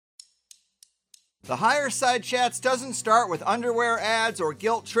The Higher Side Chats doesn't start with underwear ads or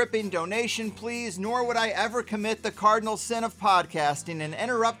guilt-tripping donation pleas, nor would I ever commit the cardinal sin of podcasting and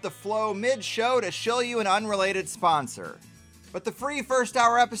interrupt the flow mid-show to shill you an unrelated sponsor. But the free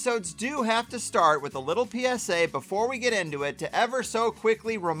first-hour episodes do have to start with a little PSA before we get into it to ever so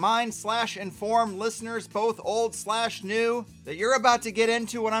quickly remind/inform listeners, both old/new, that you're about to get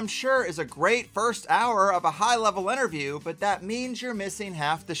into what I'm sure is a great first hour of a high-level interview, but that means you're missing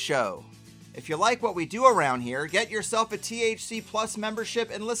half the show. If you like what we do around here, get yourself a THC Plus membership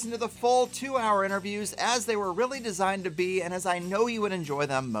and listen to the full 2-hour interviews as they were really designed to be and as I know you would enjoy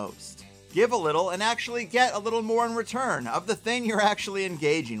them most. Give a little and actually get a little more in return of the thing you're actually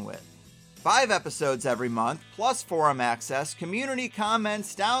engaging with. 5 episodes every month, plus forum access, community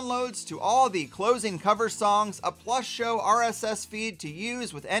comments, downloads to all the closing cover songs, a plus show RSS feed to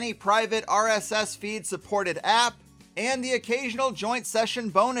use with any private RSS feed supported app, and the occasional joint session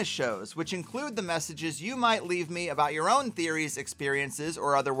bonus shows, which include the messages you might leave me about your own theories, experiences,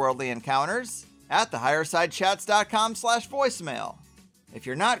 or otherworldly encounters at thehighersidechats.com/voicemail. If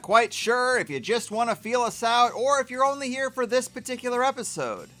you're not quite sure, if you just want to feel us out, or if you're only here for this particular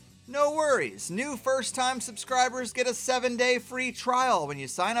episode, no worries. New first-time subscribers get a 7-day free trial when you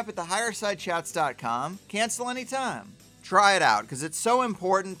sign up at thehighersidechats.com. Cancel anytime. Try it out, because it's so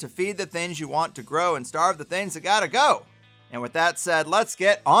important to feed the things you want to grow and starve the things that gotta go. And with that said, let's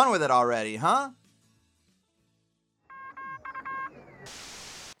get on with it already, huh?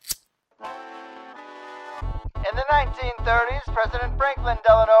 In the 1930s, President Franklin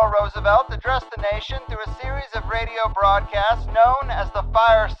Delano Roosevelt addressed the nation through a series of radio broadcasts known as the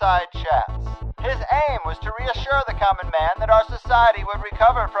Fireside Chats. His aim was to reassure the common man that our society would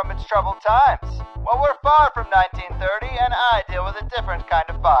recover from its troubled times. Well, we're far from 1930, and I deal with a different kind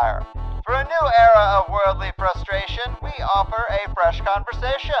of fire. For a new era of worldly frustration, we offer a fresh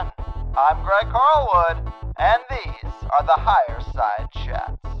conversation. I'm Greg Carlwood, and these are the Higher Side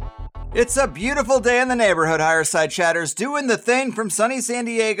Chats. It's a beautiful day in the neighborhood, Higher Side Chatters, doing the thing from sunny San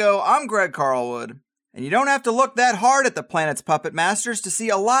Diego. I'm Greg Carlwood. And you don't have to look that hard at the planet's puppet masters to see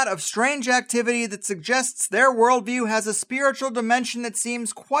a lot of strange activity that suggests their worldview has a spiritual dimension that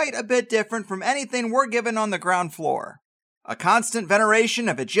seems quite a bit different from anything we're given on the ground floor. A constant veneration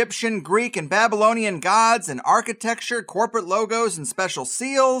of Egyptian, Greek, and Babylonian gods and architecture, corporate logos, and special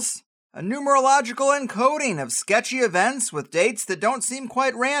seals. A numerological encoding of sketchy events with dates that don't seem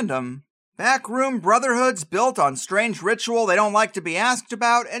quite random. Backroom brotherhoods built on strange ritual they don't like to be asked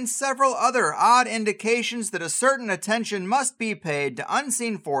about, and several other odd indications that a certain attention must be paid to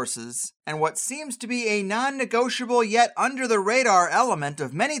unseen forces, and what seems to be a non-negotiable yet under-the-radar element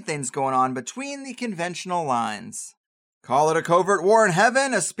of many things going on between the conventional lines. Call it a covert war in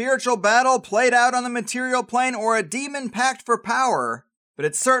heaven, a spiritual battle played out on the material plane, or a demon pact for power, but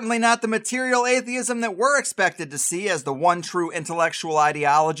it's certainly not the material atheism that we're expected to see as the one true intellectual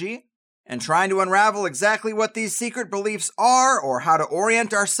ideology. And trying to unravel exactly what these secret beliefs are, or how to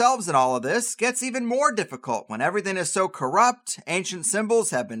orient ourselves in all of this, gets even more difficult when everything is so corrupt, ancient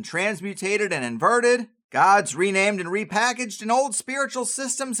symbols have been transmutated and inverted, gods renamed and repackaged, and old spiritual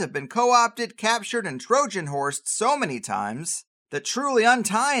systems have been co-opted, captured, and Trojan horsed so many times, that truly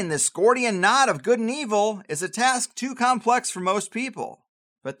untying this Gordian knot of good and evil is a task too complex for most people.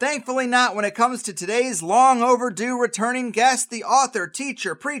 But thankfully not when it comes to today's long overdue returning guest, the author,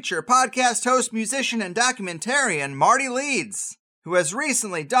 teacher, preacher, podcast host, musician, and documentarian, Marty Leeds, who has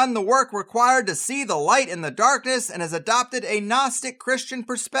recently done the work required to see the light in the darkness and has adopted a Gnostic Christian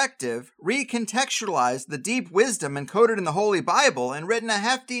perspective, recontextualized the deep wisdom encoded in the Holy Bible, and written a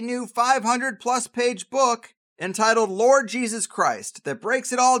hefty new 500-plus page book entitled Lord Jesus Christ that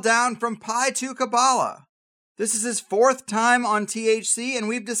breaks it all down from Pi to Kabbalah. This is his 4th time on THC, and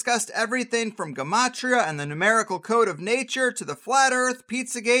we've discussed everything from Gematria and the numerical code of nature to the Flat Earth,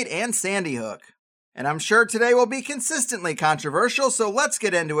 Pizzagate, and Sandy Hook. And I'm sure today will be consistently controversial, so let's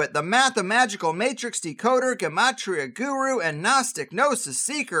get into it. The mathemagical matrix decoder, Gematria guru, and Gnostic Gnosis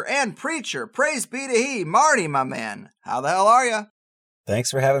seeker and preacher, praise be to he, Marty, my man. How the hell are you?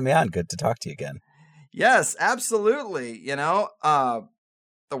 Thanks for having me on. Good to talk to you again. Yes, absolutely.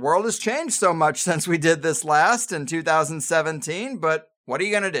 The world has changed so much since we did this last in 2017, but what are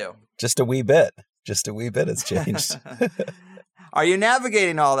you going to do? Just a wee bit. Just a wee bit has changed. Are you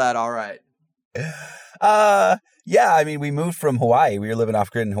navigating all that all right? Yeah, I mean, we moved from Hawaii. We were living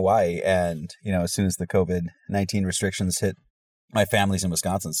off grid in Hawaii. And, as soon as the COVID-19 restrictions hit, my family's in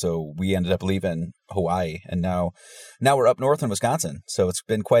Wisconsin. So we ended up leaving Hawaii. And now we're up north in Wisconsin. So it's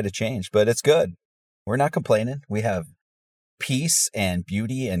been quite a change, but it's good. We're not complaining. We have peace and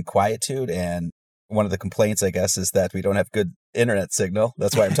beauty and quietude. And one of the complaints, I guess, is that we don't have good internet signal.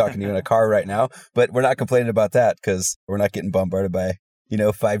 That's why I'm talking to you in a car right now. But we're not complaining about that because we're not getting bombarded by,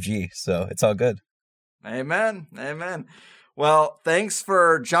 5G. So it's all good. Amen. Amen. Well, thanks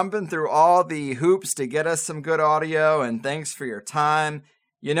for jumping through all the hoops to get us some good audio, and thanks for your time.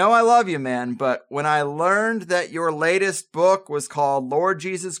 I love you, man, but when I learned that your latest book was called Lord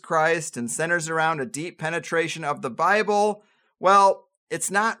Jesus Christ and centers around a deep penetration of the Bible, well, it's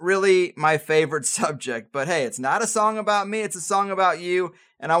not really my favorite subject, but hey, it's not a song about me, it's a song about you,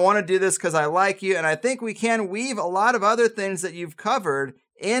 and I want to do this because I like you, and I think we can weave a lot of other things that you've covered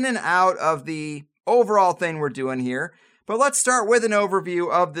in and out of the overall thing we're doing here. But let's start with an overview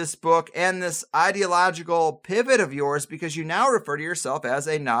of this book and this ideological pivot of yours, because you now refer to yourself as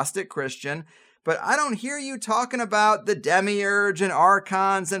a Gnostic Christian. But I don't hear you talking about the demiurge and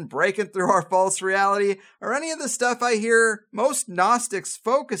archons and breaking through our false reality or any of the stuff I hear most Gnostics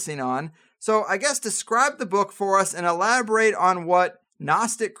focusing on. So I guess describe the book for us and elaborate on what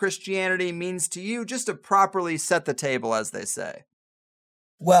Gnostic Christianity means to you, just to properly set the table, as they say.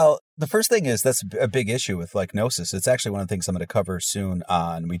 Well, the first thing is that's a big issue with Gnosis. It's actually one of the things I'm going to cover soon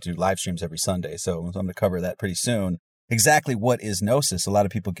we do live streams every Sunday. So I'm going to cover that pretty soon. Exactly what is Gnosis? A lot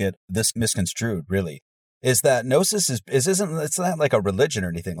of people get this misconstrued, really, is that Gnosis it's not like a religion or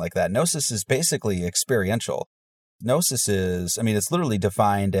anything like that. Gnosis is basically experiential. Gnosis is, it's literally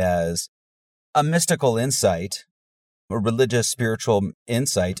defined as a mystical insight, a religious, spiritual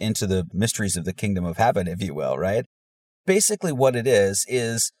insight into the mysteries of the kingdom of heaven, if you will, right? Basically what it is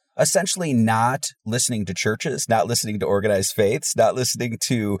essentially not listening to churches, not listening to organized faiths, not listening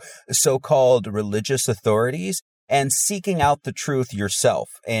to so-called religious authorities, and seeking out the truth yourself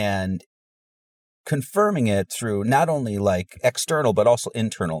and confirming it through not only external, but also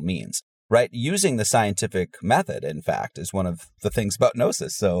internal means, right? Using the scientific method, in fact, is one of the things about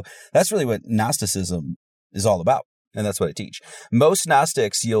Gnosis. So that's really what Gnosticism is all about. And that's what I teach. Most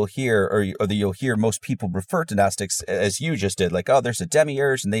Gnostics you'll hear, or you'll hear most people refer to Gnostics as you just did, there's a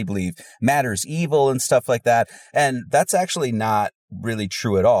demiurge and they believe matter's evil and stuff like that. And that's actually not really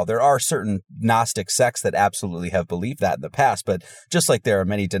true at all. There are certain Gnostic sects that absolutely have believed that in the past, but just like there are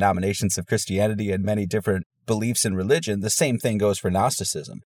many denominations of Christianity and many different beliefs in religion, the same thing goes for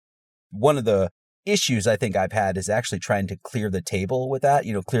Gnosticism. One of the issues I think I've had is actually trying to clear the table with that,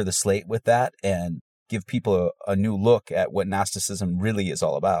 clear the slate with that, and give people a new look at what Gnosticism really is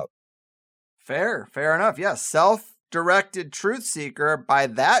all about. Fair enough. Yeah, self-directed truth seeker, by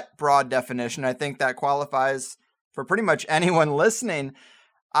that broad definition, I think that qualifies for pretty much anyone listening.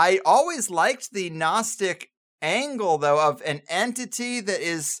 I always liked the Gnostic angle, though, of an entity that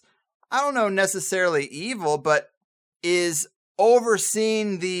is, I don't know necessarily evil, but is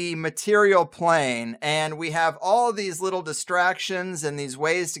overseeing the material plane. And we have all these little distractions and these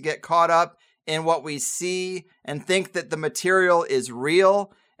ways to get caught up in what we see and think that the material is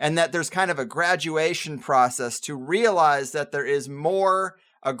real, and that there's kind of a graduation process to realize that there is more,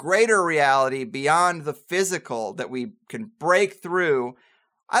 a greater reality beyond the physical that we can break through.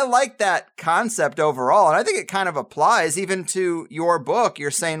 I like that concept overall, and I think it kind of applies even to your book.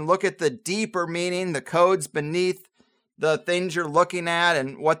 You're saying, look at the deeper meaning, the codes beneath the things you're looking at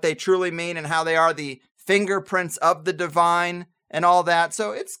and what they truly mean and how they are the fingerprints of the divine and all that.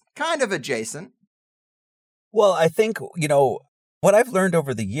 So it's kind of adjacent. Well, I think, what I've learned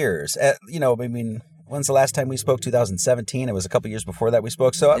over the years, when's the last time we spoke? 2017. It was a couple years before that we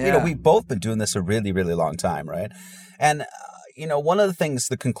spoke. So, we've both been doing this a really, really long time, right? And, one of the things,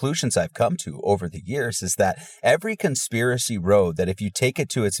 the conclusions I've come to over the years is that every conspiracy road that if you take it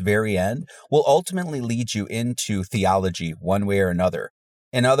to its very end will ultimately lead you into theology one way or another.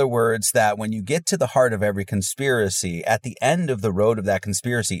 In other words, that when you get to the heart of every conspiracy, at the end of the road of that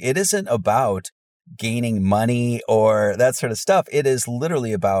conspiracy, it isn't about gaining money or that sort of stuff. It is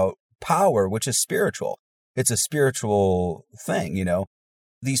literally about power, which is spiritual. It's a spiritual thing,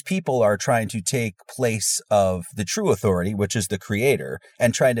 These people are trying to take place of the true authority, which is the creator,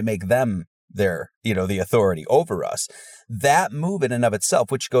 and trying to make them their, the authority over us. That move in and of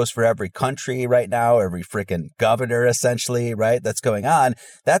itself, which goes for every country right now, every freaking governor, essentially, right, that's going on,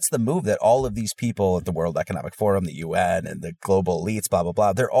 that's the move that all of these people at the World Economic Forum, the UN, and the global elites, blah, blah,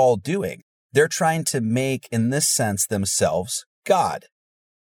 blah, they're all doing. They're trying to make, in this sense, themselves God.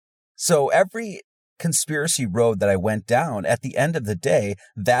 So every conspiracy road that I went down, at the end of the day,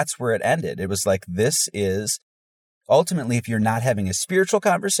 that's where it ended. It was like, this is ultimately, if you're not having a spiritual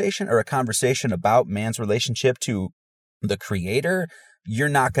conversation or a conversation about man's relationship to the creator, you're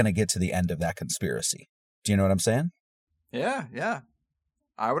not going to get to the end of that conspiracy. Do you know what I'm saying? Yeah.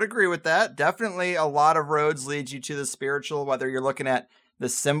 I would agree with that. Definitely a lot of roads lead you to the spiritual, whether you're looking at the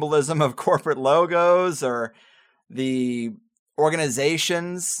symbolism of corporate logos or the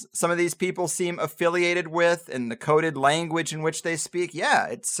organizations some of these people seem affiliated with and the coded language in which they speak. Yeah,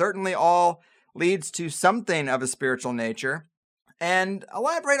 it certainly all leads to something of a spiritual nature. And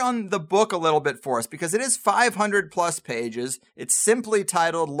elaborate on the book a little bit for us, because it is 500 plus pages. It's simply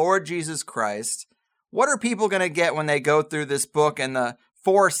titled Lord Jesus Christ. What are people going to get when they go through this book and the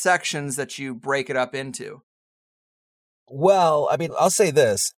 4 sections that you break it up into? Well, I mean, I'll say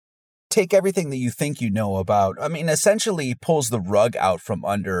this. Take everything that you think you know about. I mean, essentially pulls the rug out from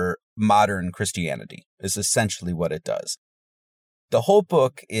under modern Christianity is essentially what it does. The whole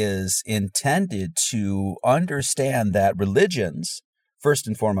book is intended to understand that religions, first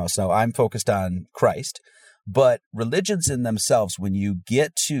and foremost, now I'm focused on Christ, but religions in themselves, when you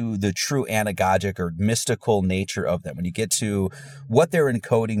get to the true anagogic or mystical nature of them, when you get to what they're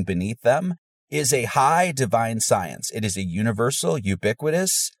encoding beneath them, is a high divine science. It is a universal,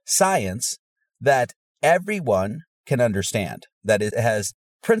 ubiquitous science that everyone can understand, that it has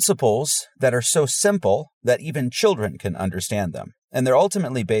principles that are so simple that even children can understand them. And they're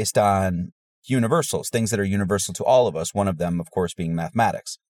ultimately based on universals, things that are universal to all of us, one of them, of course, being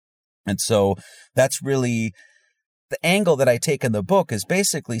mathematics. And so that's really the angle that I take in the book, is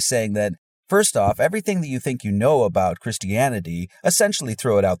basically saying that, first off, everything that you think you know about Christianity, essentially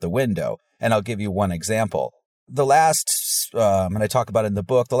throw it out the window. And I'll give you one example. The last, and I talk about it in the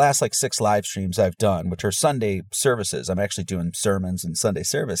book, the last 6 live streams I've done, which are Sunday services. I'm actually doing sermons and Sunday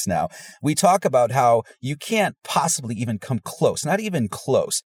service now. We talk about how you can't possibly even come close, not even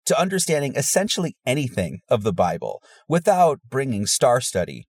close, to understanding essentially anything of the Bible without bringing star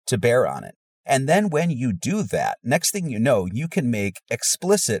study to bear on it. And then when you do that, next thing you know, you can make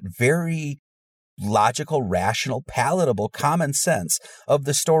explicit, very logical, rational, palatable, common sense of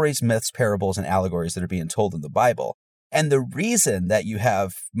the stories, myths, parables, and allegories that are being told in the Bible. And the reason that you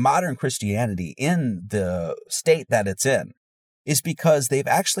have modern Christianity in the state that it's in is because they've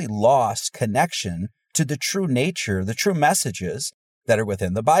actually lost connection to the true nature, the true messages that are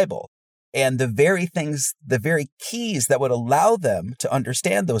within the Bible. And the very things, the very keys that would allow them to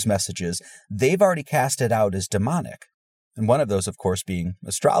understand those messages, they've already casted out as demonic. And one of those, of course, being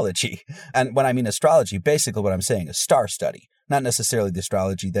astrology. And when I mean astrology, basically what I'm saying is star study, not necessarily the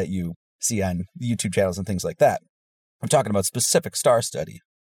astrology that you see on YouTube channels and things like that. I'm talking about specific star study.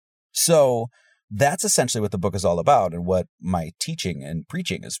 So that's essentially what the book is all about, and what my teaching and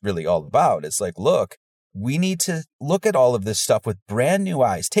preaching is really all about. It's like, look, we need to look at all of this stuff with brand new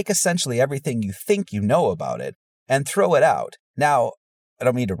eyes. Take essentially everything you think you know about it and throw it out. Now, I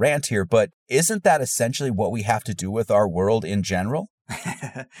don't mean to rant here, but isn't that essentially what we have to do with our world in general?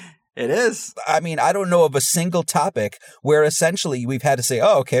 It is. I mean, I don't know of a single topic where essentially we've had to say,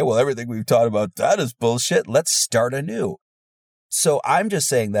 oh, okay, well, everything we've taught about that is bullshit. Let's start anew. So I'm just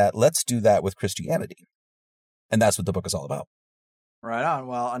saying that let's do that with Christianity. And that's what the book is all about. Right on.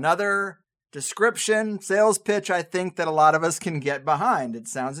 Well, another description, sales pitch, I think that a lot of us can get behind. It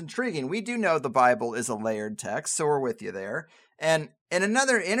sounds intriguing. We do know the Bible is a layered text, so we're with you there. And in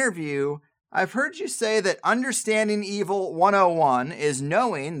another interview, I've heard you say that understanding evil 101 is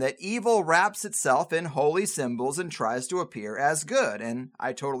knowing that evil wraps itself in holy symbols and tries to appear as good. And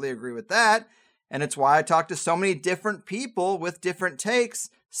I totally agree with that. And it's why I talk to so many different people with different takes.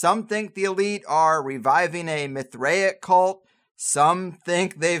 Some think the elite are reviving a Mithraic cult. Some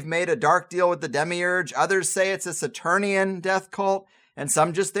think they've made a dark deal with the Demiurge. Others say it's a Saturnian death cult. And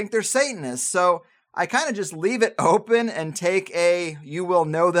some just think they're Satanists. So I kind of just leave it open and take a you will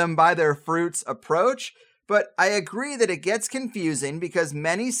know them by their fruits approach. But I agree that it gets confusing because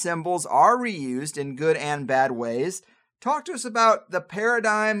many symbols are reused in good and bad ways. Talk to us about the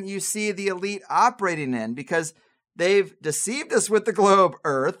paradigm you see the elite operating in, because they've deceived us with the globe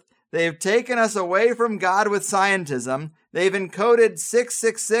Earth. They've taken us away from God with scientism. They've encoded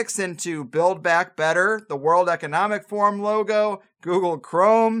 666 into Build Back Better, the World Economic Forum logo, Google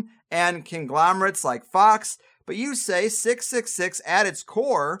Chrome, and conglomerates like Fox. But you say 666 at its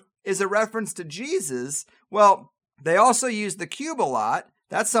core is a reference to Jesus. Well, they also use the cube a lot.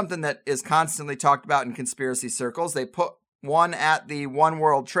 That's something that is constantly talked about in conspiracy circles. They put one at the One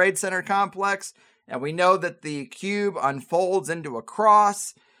World Trade Center complex, and we know that the cube unfolds into a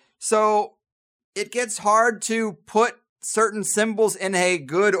cross. So it gets hard to put certain symbols in a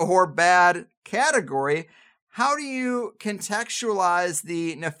good or bad category. How do you contextualize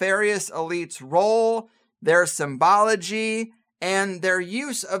the nefarious elite's role, their symbology, and their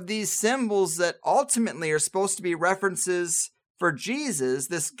use of these symbols that ultimately are supposed to be references for Jesus,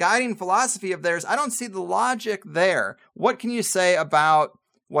 this guiding philosophy of theirs? I don't see the logic there. What can you say about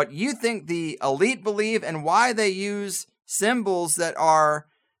what you think the elite believe and why they use symbols that are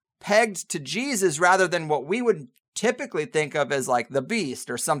pegged to Jesus rather than what we would typically think of as like the beast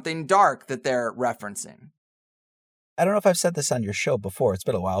or something dark that they're referencing. I don't know if I've said this on your show before. It's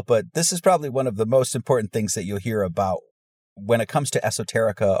been a while, but this is probably one of the most important things that you'll hear about when it comes to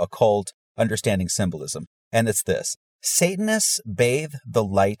esoterica, occult, understanding symbolism. And it's this. Satanists bathe the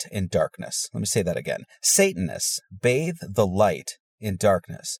light in darkness. Let me say that again. Satanists bathe the light in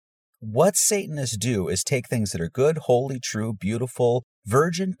darkness. What Satanists do is take things that are good, holy, true, beautiful,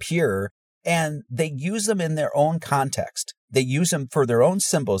 virgin, pure, and they use them in their own context. They use them for their own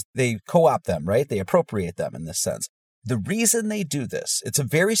symbols. They co-opt them, right? They appropriate them in this sense. The reason they do this, it's a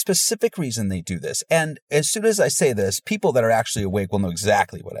very specific reason they do this. And as soon as I say this, people that are actually awake will know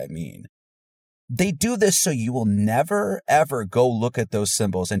exactly what I mean. They do this so you will never, ever go look at those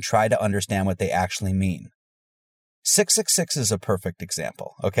symbols and try to understand what they actually mean. 666 is a perfect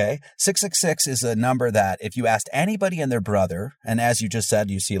example, okay? 666 is a number that if you asked anybody and their brother, and as you just said,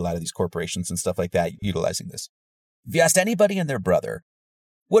 you see a lot of these corporations and stuff like that utilizing this. If you asked anybody and their brother,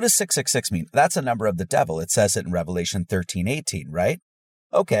 what does 666 mean? That's a number of the devil. It says it in Revelation 13:18, right?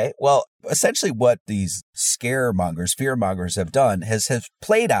 Okay, well, essentially what these scaremongers, fearmongers have done has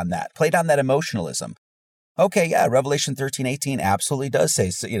played on that emotionalism. Okay, yeah, Revelation 13:18 absolutely does say,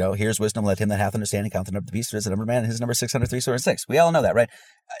 so, here's wisdom, let him that hath understanding count the number of the beast, is the number of man, and his number 603:6. We all know that, right?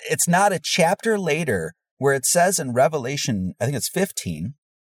 It's not a chapter later where it says in Revelation, I think it's 15,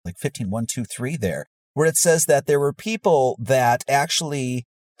 like 15:1, 2, 3 there, where it says that there were people that actually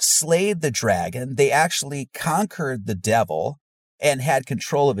slayed the dragon. They actually conquered the devil and had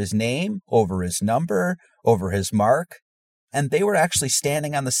control of his name, over his number, over his mark. And they were actually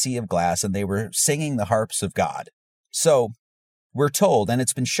standing on the sea of glass and they were singing the harps of God. So we're told, and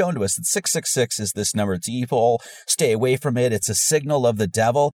it's been shown to us, that 666 is this number. It's evil. Stay away from it. It's a signal of the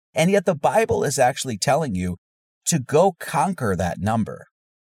devil. And yet the Bible is actually telling you to go conquer that number.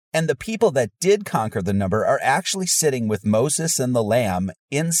 And the people that did conquer the number are actually sitting with Moses and the Lamb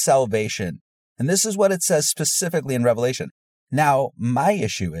in salvation. And this is what it says specifically in Revelation. Now, my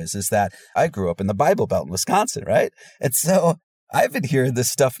issue is that I grew up in the Bible Belt in Wisconsin, right? And so I've been hearing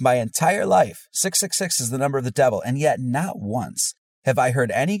this stuff my entire life. 666 is the number of the devil. And yet not once have I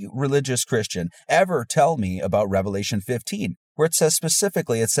heard any religious Christian ever tell me about Revelation 15, where it says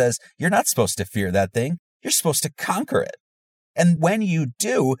specifically, you're not supposed to fear that thing. You're supposed to conquer it. And when you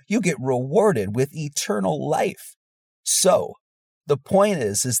do, you get rewarded with eternal life. So the point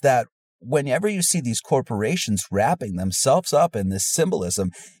is that whenever you see these corporations wrapping themselves up in this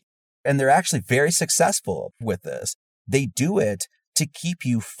symbolism, and they're actually very successful with this, they do it to keep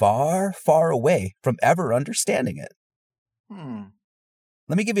you far, far away from ever understanding it.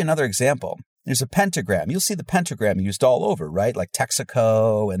 Let me give you another example. There's a pentagram. You'll see the pentagram used all over, right? Like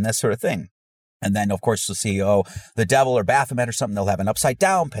Texaco and that sort of thing. And then, of course, you'll see, the devil or Baphomet or something, they'll have an upside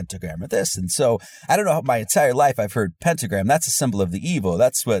down pentagram or this. And so I don't know, my entire life I've heard pentagram. That's a symbol of the evil.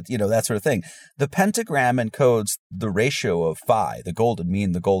 That's what, that sort of thing. The pentagram encodes the ratio of phi, the golden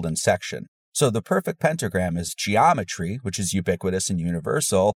mean, the golden section. So the perfect pentagram is geometry, which is ubiquitous and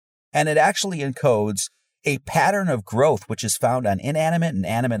universal. And it actually encodes a pattern of growth, which is found on inanimate and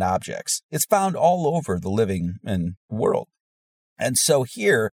animate objects. It's found all over the living world. And so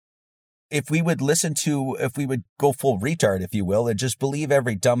here, if we would go full retard, if you will, and just believe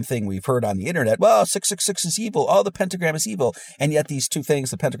every dumb thing we've heard on the internet, well, 666 is evil, the pentagram is evil. And yet these two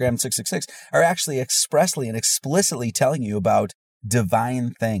things, the pentagram and 666, are actually expressly and explicitly telling you about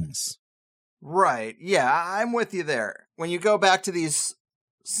divine things. Right. Yeah, I'm with you there. When you go back to these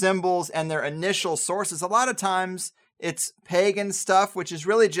symbols and their initial sources, a lot of times it's pagan stuff, which is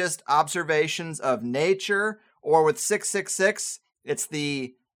really just observations of nature, or with 666, it's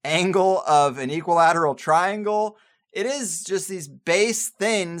the angle of an equilateral triangle. It is just these base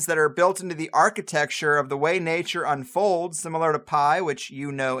things that are built into the architecture of the way nature unfolds, similar to pi, which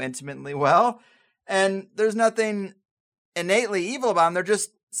you know intimately well. And there's nothing innately evil about them. They're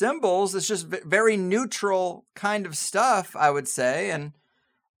just symbols. It's just very neutral kind of stuff, I would say. And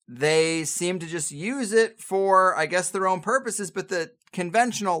they seem to just use it for, I guess, their own purposes. But the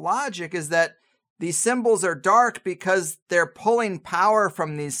conventional logic is that these symbols are dark because they're pulling power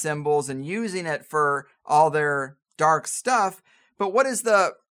from these symbols and using it for all their dark stuff. But what is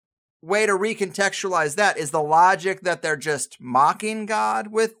the way to recontextualize that? Is the logic that they're just mocking God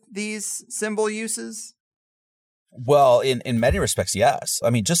with these symbol uses? Well, in many respects, yes.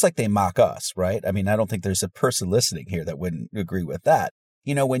 I mean, just like they mock us, right? I mean, I don't think there's a person listening here that wouldn't agree with that.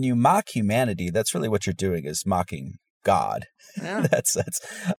 When you mock humanity, that's really what you're doing, is mocking God. Yeah.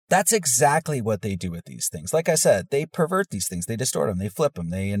 That's exactly what they do with these things. Like I said, they pervert these things, they distort them, they flip them,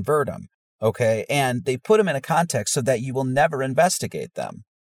 they invert them. Okay. And they put them in a context so that you will never investigate them.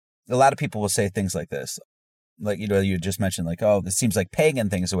 A lot of people will say things like this. like, you just mentioned like, oh, this seems like pagan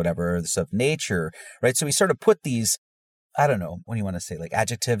things or whatever, or this of nature, right? So we sort of put these, I don't know, what do you want to say, like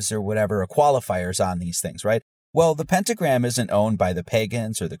adjectives or whatever, or qualifiers on these things, right? Well, the pentagram isn't owned by the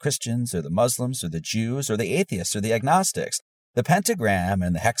pagans or the Christians or the Muslims or the Jews or the atheists or the agnostics. The pentagram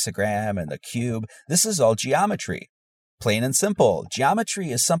and the hexagram and the cube, this is all geometry. Plain and simple.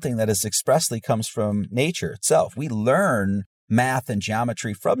 Geometry is something that is expressly comes from nature itself. We learn math and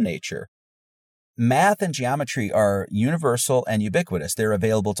geometry from nature. Math and geometry are universal and ubiquitous. They're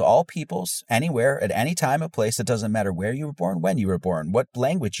available to all peoples, anywhere, at any time or place. It doesn't matter where you were born, when you were born, what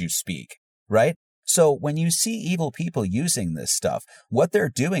language you speak, right? So when you see evil people using this stuff, what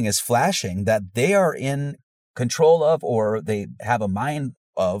they're doing is flashing that they are in control of, or they have a mind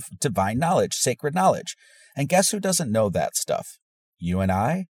of divine knowledge, sacred knowledge. And guess who doesn't know that stuff? You and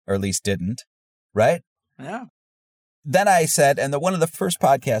I, or at least didn't, right? Yeah. Then I said, and one of the first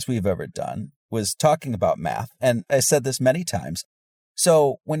podcasts we've ever done was talking about math. And I said this many times.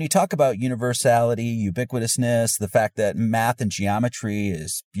 So when you talk about universality, ubiquitousness, the fact that math and geometry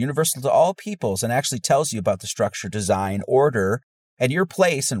is universal to all peoples and actually tells you about the structure, design, order, and your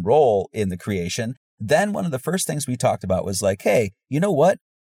place and role in the creation, then one of the first things we talked about was like, hey, you know what?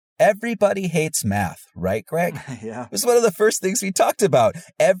 Everybody hates math, right, Greg? Yeah. It was one of the first things we talked about.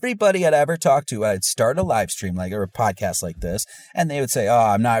 Everybody I'd ever talked to, I'd start a live stream like or a podcast like this, and they would say, oh,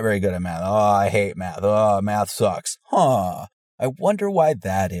 I'm not very good at math. Oh, I hate math. Oh, math sucks. Huh. I wonder why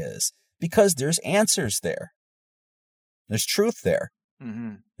that is. Because there's answers there. There's truth there.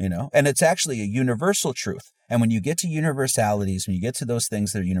 Mm-hmm. And it's actually a universal truth. And when you get to universalities, when you get to those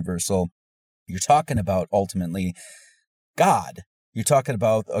things that are universal, you're talking about ultimately God. You're talking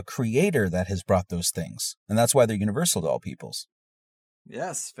about a creator that has brought those things. And that's why they're universal to all peoples.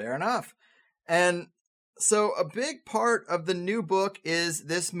 Yes, fair enough. And so a big part of the new book is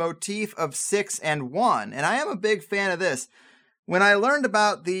this motif of 6 and 1. And I am a big fan of this. When I learned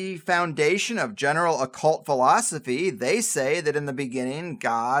about the foundation of general occult philosophy, they say that in the beginning,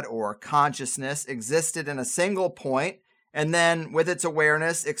 God or consciousness existed in a single point, and then with its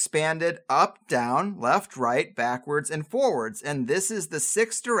awareness expanded up, down, left, right, backwards, and forwards. And this is the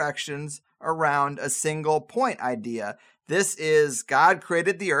 6 directions around a single point idea. This is God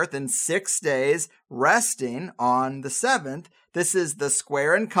created the earth in 6 days, resting on the 7th. This is the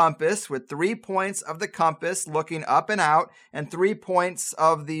square and compass with 3 points of the compass looking up and out and 3 points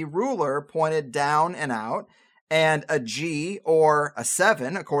of the ruler pointed down and out, and a G or a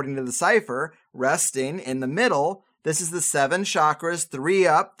 7, according to the Cipher, resting in the middle. This is the 7 chakras, 3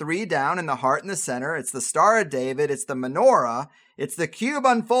 up, 3 down, and the heart in the center. It's the Star of David. It's the menorah. It's the cube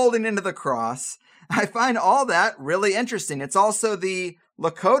unfolding into the cross. I find all that really interesting. It's also the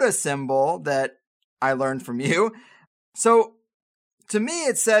Lakota symbol that I learned from you. So to me,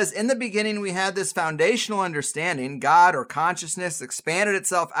 it says, in the beginning, we had this foundational understanding. God or consciousness expanded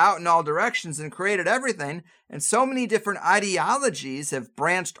itself out in all directions and created everything. And so many different ideologies have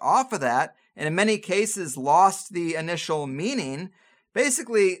branched off of that, and in many cases lost the initial meaning.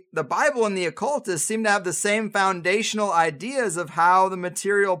 Basically, the Bible and the occultists seem to have the same foundational ideas of how the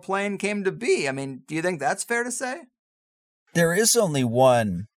material plane came to be. I mean, do you think that's fair to say? There is only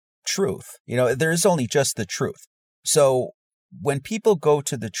one truth. There is only just the truth. So when people go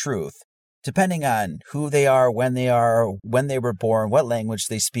to the truth, depending on who they are, when they were born, what language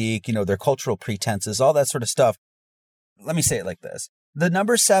they speak, their cultural pretenses, all that sort of stuff. Let me say it like this. The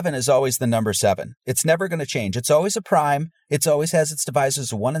number 7 is always the number 7. It's never going to change. It's always a prime. It always has its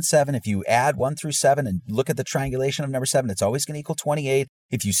divisors of 1 and 7. If you add 1 through 7 and look at the triangulation of number 7, it's always going to equal 28.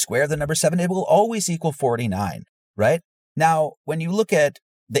 If you square the number 7, it will always equal 49, right? Now, when you look at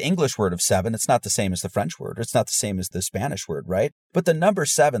the English word of 7, it's not the same as the French word. It's not the same as the Spanish word, right? But the number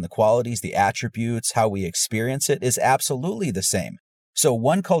 7, the qualities, the attributes, how we experience it is absolutely the same. So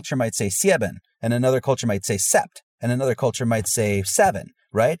one culture might say sieben, and another culture might say sept, and another culture might say 7,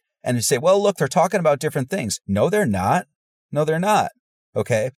 right? And you say, well, look, they're talking about different things. No, they're not. No, they're not.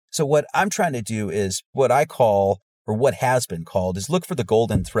 Okay? So what I'm trying to do is what I call, or what has been called, is look for the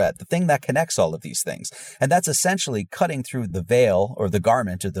golden thread, the thing that connects all of these things. And that's essentially cutting through the veil or the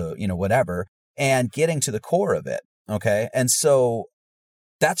garment or the, whatever, and getting to the core of it. Okay? And so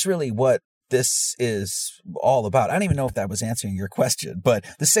that's really what this is all about. I don't even know if that was answering your question, but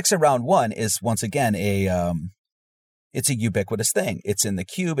the 6 around 1 is once again it's a ubiquitous thing. It's in the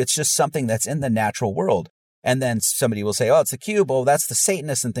cube. It's just something that's in the natural world. And then somebody will say, oh, it's the cube. Oh, that's the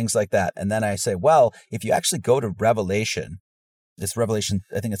Satanists and things like that. And then I say, well, if you actually go to Revelation, this Revelation,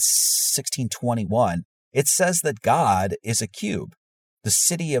 I think it's 16:21, it says that God is a cube. The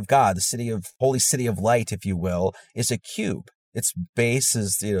city of God, the holy city of light, if you will, is a cube. Its base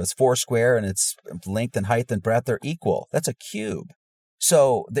is, it's 4 square, and its length and height and breadth are equal. That's a cube.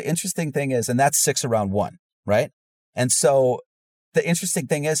 So the interesting thing is, and that's 6 around 1, right? And so the interesting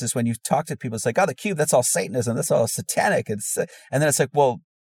thing is when you talk to people, it's like, oh, the cube, that's all Satanism. That's all satanic. And then it's like, well,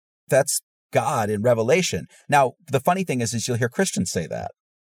 that's God in Revelation. Now, the funny thing is you'll hear Christians say that.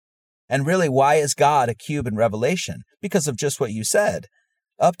 And really, why is God a cube in Revelation? Because of just what you said.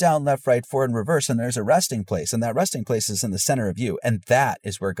 Up, down, left, right, forward, and reverse, and there's a resting place. And that resting place is in the center of you. And that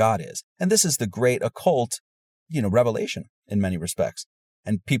is where God is. And this is the great occult, revelation in many respects.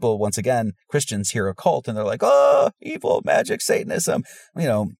 And people, once again, Christians hear occult and they're like, oh, evil, magic, Satanism.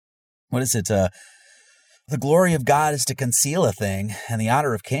 What is it? The glory of God is to conceal a thing, and the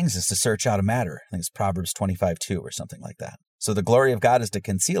honor of kings is to search out a matter. I think it's Proverbs 25:2 or something like that. So the glory of God is to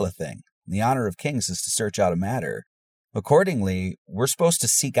conceal a thing. And the honor of kings is to search out a matter. Accordingly, we're supposed to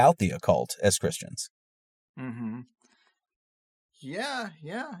seek out the occult as Christians. Mm-hmm. Yeah,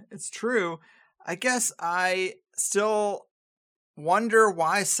 it's true. I guess I still wonder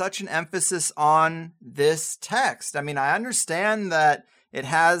why such an emphasis on this text. I mean, I understand that it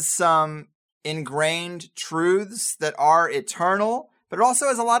has some ingrained truths that are eternal, but it also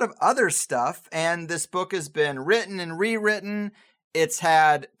has a lot of other stuff. And this book has been written and rewritten. It's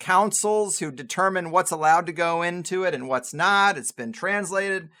had councils who determine what's allowed to go into it and what's not. It's been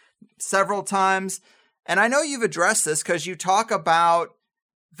translated several times. And I know you've addressed this because you talk about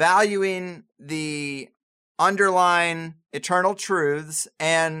valuing the underlying eternal truths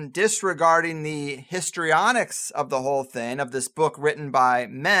and disregarding the histrionics of the whole thing, of this book written by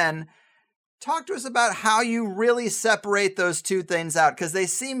men. Talk to us about how you really separate those two things out, because they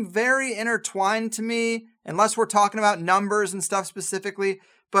seem very intertwined to me, unless we're talking about numbers and stuff specifically,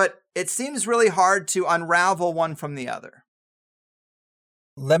 but it seems really hard to unravel one from the other.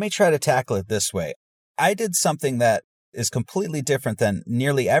 Let me try to tackle it this way. I did something that is completely different than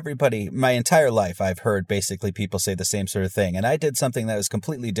nearly everybody. My entire life, I've heard basically people say the same sort of thing, and I did something that was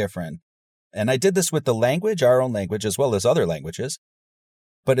completely different. And I did this with the language, our own language, as well as other languages,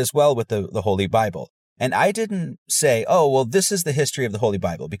 but as well with the Holy Bible. And I didn't say, oh, well, this is the history of the Holy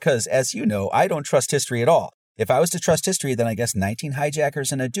Bible, because as you know, I don't trust history at all. If I was to trust history, then I guess 19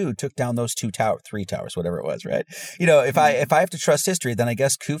 hijackers and a dude took down those 3 towers, whatever it was, right? If I have to trust history, then I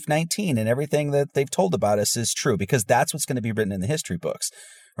guess Kuf 19 and everything that they've told about us is true, because that's what's going to be written in the history books,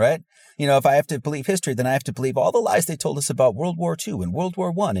 right? If I have to believe history, then I have to believe all the lies they told us about World War II and World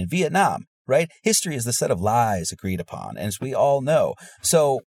War I and Vietnam, right? History is the set of lies agreed upon, as we all know.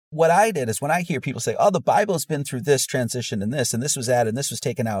 So what I did is when I hear people say, oh, the Bible's been through this transition and this was added and this was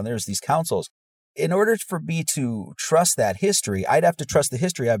taken out and there's these councils. In order for me to trust that history, I'd have to trust the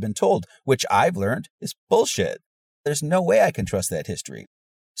history I've been told, which I've learned is bullshit. There's no way I can trust that history.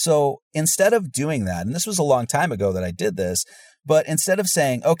 So instead of doing that, and this was a long time ago that I did this, but instead of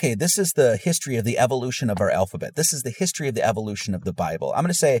saying, okay, this is the history of the evolution of our alphabet, this is the history of the evolution of the Bible, I'm going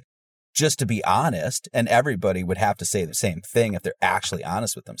to say, just to be honest, and everybody would have to say the same thing if they're actually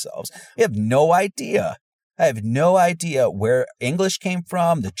honest with themselves. I have no idea. I have no idea where English came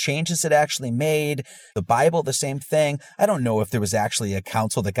from, the changes it actually made, the Bible, the same thing. I don't know if there was actually a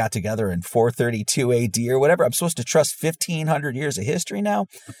council that got together in 432 AD or whatever. I'm supposed to trust 1,500 years of history now.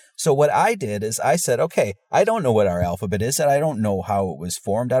 So what I did is I said, okay, I don't know what our alphabet is, and I don't know how it was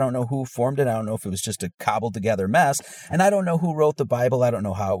formed. I don't know who formed it. I don't know if it was just a cobbled together mess. And I don't know who wrote the Bible. I don't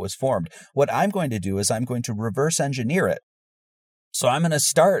know how it was formed. What I'm going to do is I'm going to reverse engineer it. So I'm going to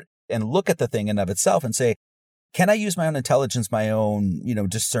start and look at the thing in of itself and say, can I use my own intelligence, my own,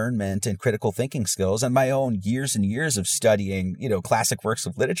 discernment and critical thinking skills, and my own years and years of studying, classic works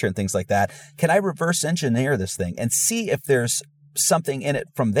of literature and things like that? Can I reverse engineer this thing and see if there's something in it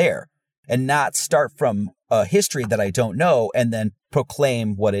from there, and not start from a history that I don't know and then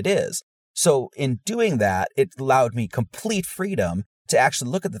proclaim what it is? So in doing that, it allowed me complete freedom to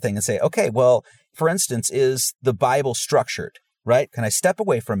actually look at the thing and say, okay, well, for instance, is the Bible structured, right? Can I step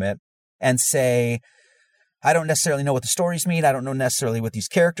away from it and say, I don't necessarily know what the stories mean. I don't know necessarily what these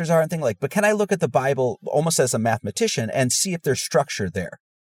characters are and things like, but can I look at the Bible almost as a mathematician and see if there's structure there?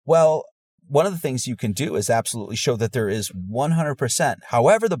 Well, one of the things you can do is absolutely show that there is 100%,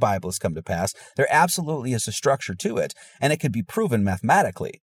 however the Bible has come to pass, there absolutely is a structure to it, and it could be proven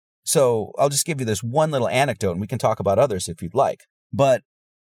mathematically. So I'll just give you this one little anecdote, and we can talk about others if you'd like. But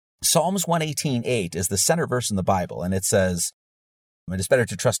Psalms 118:8 is the center verse in the Bible, and it says, it is better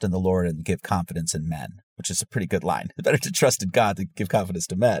to trust in the Lord and give confidence in men, which is a pretty good line. It's better to trust in God than give confidence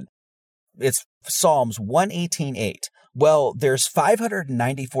to men. It's Psalms 118:8. Well, there's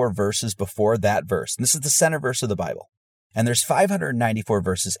 594 verses before that verse. And this is the center verse of the Bible. And there's 594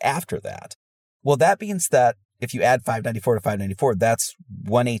 verses after that. Well, that means that if you add 594 to 594, that's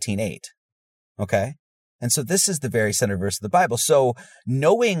 118.8. Okay? And so this is the very center verse of the Bible. So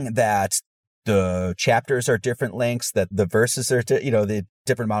knowing that the chapters are different lengths, that the verses are, the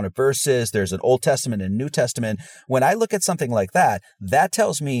different amount of verses, there's an Old Testament and New Testament. When I look at something like that, that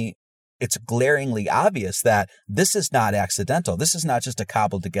tells me it's glaringly obvious that this is not accidental. This is not just a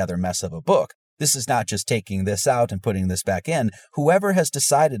cobbled together mess of a book. This is not just taking this out and putting this back in. Whoever has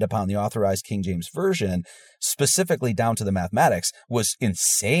decided upon the authorized King James Version, specifically down to the mathematics, was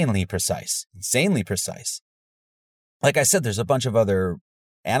insanely precise. Like I said, there's a bunch of other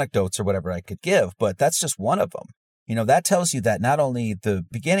anecdotes or whatever I could give, but that's just one of them. That tells you that not only the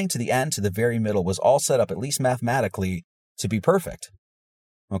beginning to the end to the very middle was all set up, at least mathematically, to be perfect.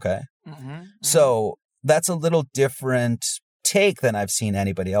 Okay? Mm-hmm. So that's a little different take than I've seen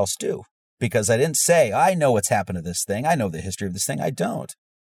anybody else do. Because I didn't say, I know what's happened to this thing. I know the history of this thing. I don't.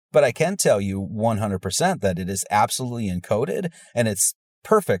 But I can tell you 100% that it is absolutely encoded and it's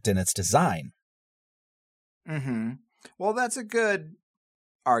perfect in its design. Mm-hmm. Well, that's a good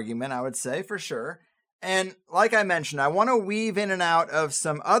argument, I would say, for sure. And like I mentioned, I want to weave in and out of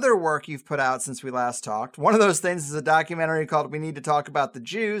some other work you've put out since we last talked. One of those things is a documentary called We Need to Talk About the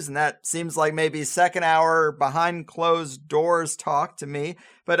Jews, and that seems like maybe second hour behind closed doors talk to me.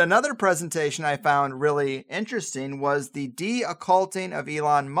 But another presentation I found really interesting was the De-Occulting of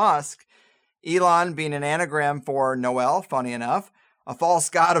Elon Musk. Elon being an anagram for Noel, funny enough. A false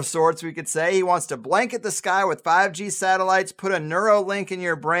god of sorts, we could say. He wants to blanket the sky with 5G satellites, put a Neuralink in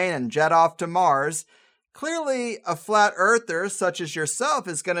your brain, and jet off to Mars. Clearly, a flat earther such as yourself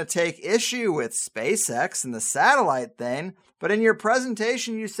is going to take issue with SpaceX and the satellite thing, but in your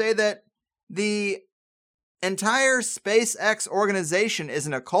presentation you say that the entire SpaceX organization is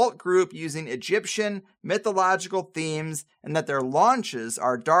an occult group using Egyptian mythological themes and that their launches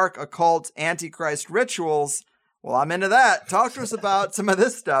are dark, occult, antichrist rituals. Well, I'm into that. Talk to us about some of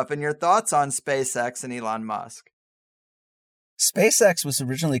this stuff and your thoughts on SpaceX and Elon Musk. SpaceX was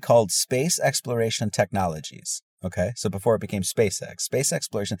originally called Space Exploration Technologies. Okay, so before it became SpaceX, Space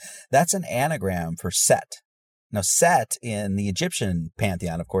Exploration, that's an anagram for Set. Now, Set in the Egyptian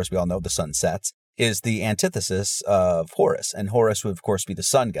pantheon, of course, we all know the sun sets, is the antithesis of Horus. And Horus would, of course, be the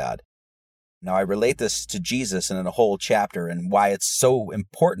sun god. Now, I relate this to Jesus and in a whole chapter and why it's so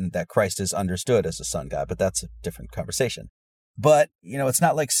important that Christ is understood as a sun god, but that's a different conversation. But, it's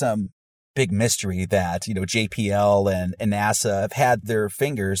not like some big mystery that, JPL and NASA have had their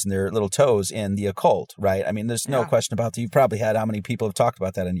fingers and their little toes in the occult, right? I mean, there's no question about that. You've probably had how many people have talked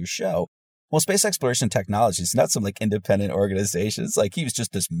about that on your show. Well, Space Exploration Technologies is not some independent organization. It's like he was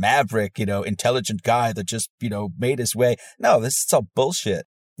just this maverick, intelligent guy that just, made his way. No, this is all bullshit.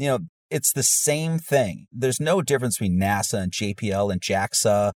 It's the same thing. There's no difference between NASA and JPL and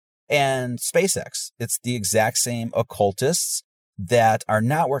JAXA and SpaceX. It's the exact same occultists that are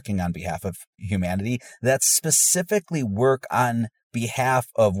not working on behalf of humanity, that specifically work on behalf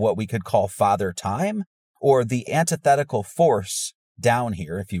of what we could call Father Time, or the antithetical force down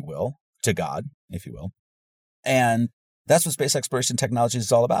here, if you will, to God, if you will. And that's what Space Exploration Technologies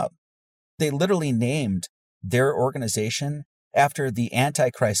is all about. They literally named their organization after the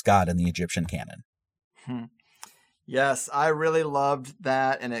Antichrist god in the Egyptian canon. Yes, I really loved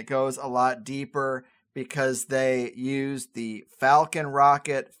that, and it goes a lot deeper because they use the Falcon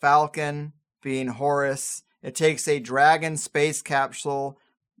rocket, Falcon being Horus. It takes a dragon space capsule,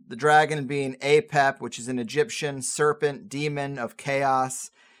 the dragon being Apep, which is an Egyptian serpent demon of chaos.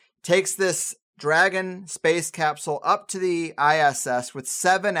 Takes this dragon space capsule up to the ISS with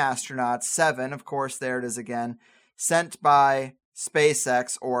 7 astronauts, 7, of course, there it is again, sent by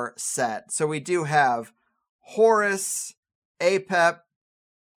SpaceX or Set. So we do have Horus, Apep,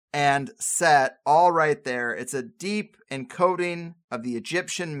 and Set all right there. It's a deep encoding of the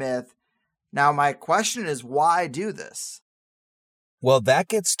Egyptian myth. Now, my question is, why do this? Well, that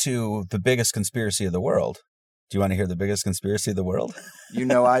gets to the biggest conspiracy of the world. Do you want to hear the biggest conspiracy of the world? You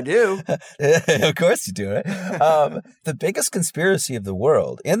know I do. Of course you do, right? The biggest conspiracy of the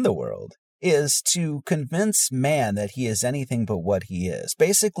world, in the world, is to convince man that he is anything but what he is.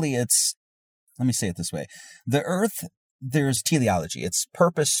 Basically, let me say it this way. The earth, there's teleology. It's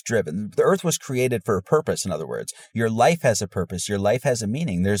purpose-driven. The earth was created for a purpose, in other words. Your life has a purpose. Your life has a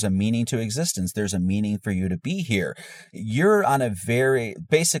meaning. There's a meaning to existence. There's a meaning for you to be here. You're on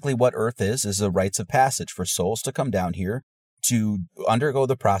basically what earth is a rites of passage for souls to come down here to undergo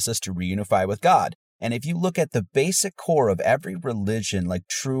the process to reunify with God. And if you look at the basic core of every religion, like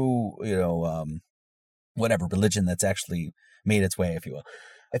true, whatever religion that's actually made its way, if you will,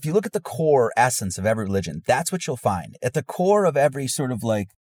 if you look at the core essence of every religion, that's what you'll find. At the core of every sort of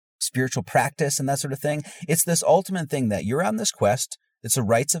spiritual practice and that sort of thing. It's this ultimate thing that you're on this quest. It's a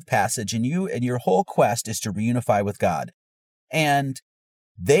rites of passage, and your whole quest is to reunify with God. And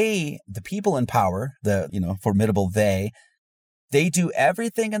the people in power, the formidable they do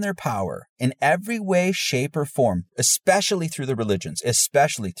everything in their power in every way, shape, or form, especially through the religions,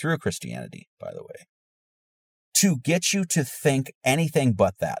 especially through Christianity, by the way, to get you to think anything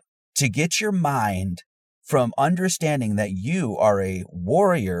but that, to get your mind from understanding that you are a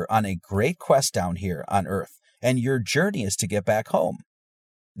warrior on a great quest down here on Earth, and your journey is to get back home.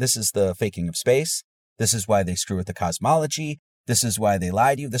 This is the faking of space. This is why they screw with the cosmology. This is why they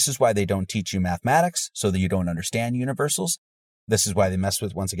lie to you. This is why they don't teach you mathematics, so that you don't understand universals. This is why they mess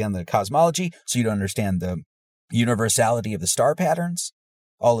with, once again, the cosmology, so you don't understand the universality of the star patterns,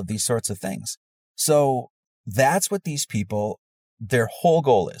 all of these sorts of things. So that's what these people, their whole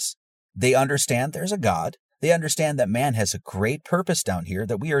goal is. They understand there's a God. They understand that man has a great purpose down here,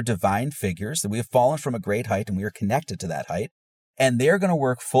 that we are divine figures, that we have fallen from a great height and we are connected to that height. And they're going to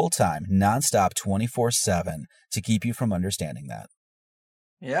work full-time, nonstop, 24/7 to keep you from understanding that.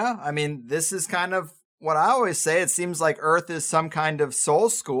 Yeah, I mean, this is kind of what I always say. It seems like Earth is some kind of soul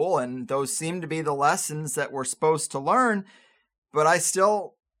school, and those seem to be the lessons that we're supposed to learn. But I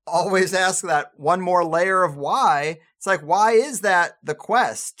still always ask that one more layer of why. It's like, why is that the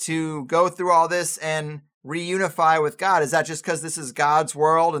quest to go through all this and reunify with God? Is that just because this is God's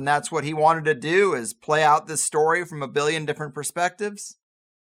world and that's what he wanted to do, is play out this story from a billion different perspectives?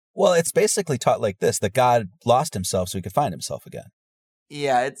 Well, it's basically taught like this, that God lost himself so he could find himself again.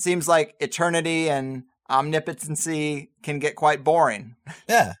 Yeah, it seems like eternity and omnipotency can get quite boring.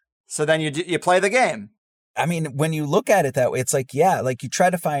 Yeah. So then you play the game. I mean, when you look at it that way, it's like, yeah, like you try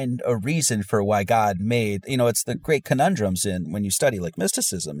to find a reason for why God made, it's the great conundrums in when you study like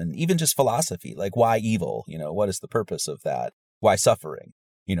mysticism and even just philosophy, like why evil, what is the purpose of that? Why suffering?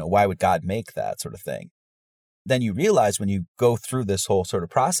 Why would God make that sort of thing? Then you realize when you go through this whole sort of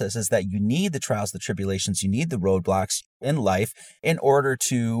process is that you need the trials, the tribulations, you need the roadblocks in life in order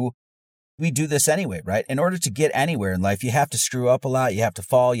to, we do this anyway, right? In order to get anywhere in life, you have to screw up a lot, you have to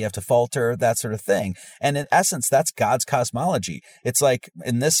fall, you have to falter, that sort of thing. And in essence, that's God's cosmology. It's like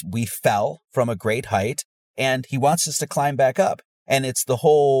in this, we fell from a great height and he wants us to climb back up. And it's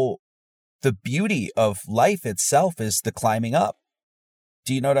the beauty of life itself is the climbing up.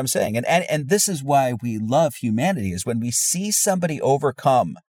 Do you know what I'm saying? And this is why we love humanity, is when we see somebody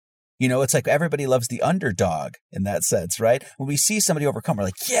overcome. It's like everybody loves the underdog in that sense, right? When we see somebody overcome, we're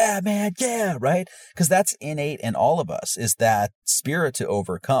like, yeah, man, yeah, right? Because that's innate in all of us, is that spirit to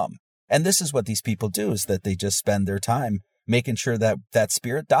overcome. And this is what these people do, is that they just spend their time making sure that that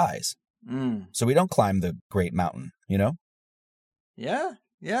spirit dies. So we don't climb the great mountain, Yeah,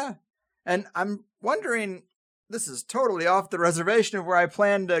 yeah. And I'm wondering, this is totally off the reservation of where I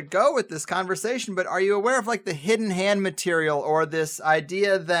plan to go with this conversation, but are you aware of like the hidden hand material, or this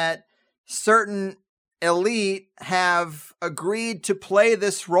idea that certain elite have agreed to play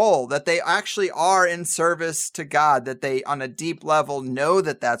this role, that they actually are in service to God, that they on a deep level know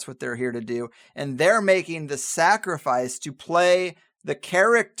that that's what they're here to do, and they're making the sacrifice to play the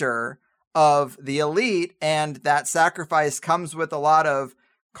character of the elite, and that sacrifice comes with a lot of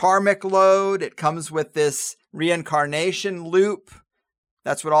karmic load. It comes with this reincarnation loop.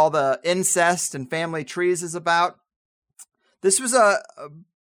 That's what all the incest and family trees is about. This was a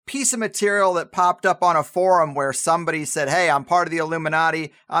piece of material that popped up on a forum where somebody said, hey, I'm part of the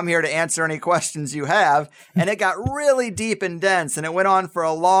Illuminati. I'm here to answer any questions you have. And it got really deep and dense, and it went on for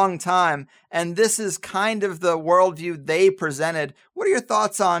a long time. And this is kind of the worldview they presented. What are your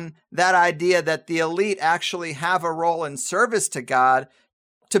thoughts on that idea that the elite actually have a role in service to God,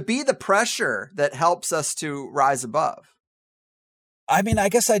 to be the pressure that helps us to rise above? I mean, I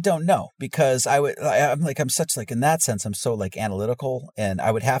guess I don't know, because I'm such in that sense, I'm so analytical, and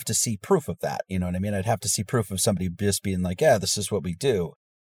I would have to see proof of that. You know what I mean? I'd have to see proof of somebody just being like, yeah, this is what we do.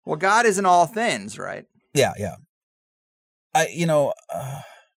 Well, God is in all things, right? Yeah. Yeah.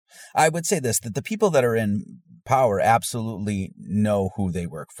 I would say this, that the people that are in power absolutely know who they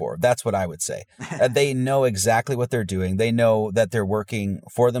work for. That's what I would say. They know exactly what they're doing. They know that they're working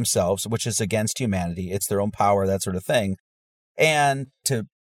for themselves, which is against humanity. It's their own power, that sort of thing. And to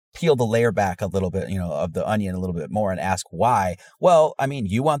peel the layer back a little bit, of the onion a little bit more and ask why. Well, I mean,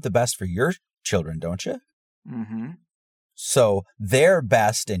 you want the best for your children, don't you? Mm-hmm. So their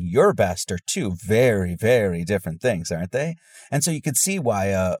best and your best are two very, very different things, aren't they? And so you could see why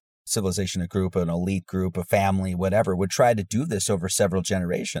a civilization, a group, an elite group, a family, whatever, would try to do this over several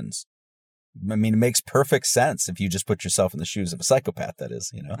generations. I mean, it makes perfect sense if you just put yourself in the shoes of a psychopath, that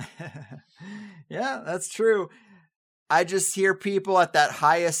is, Yeah, that's true. I just hear people at that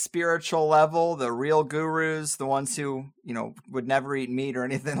highest spiritual level, the real gurus, the ones who, would never eat meat or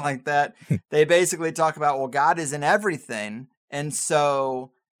anything like that. They basically talk about, well, God is in everything. And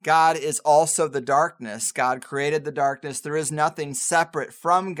so God is also the darkness. God created the darkness. There is nothing separate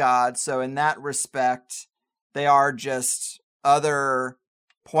from God. So in that respect, they are just other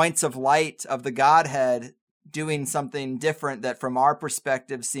points of light of the Godhead doing something different that from our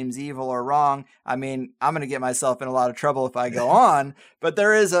perspective seems evil or wrong. I mean, I'm going to get myself in a lot of trouble if I go on, but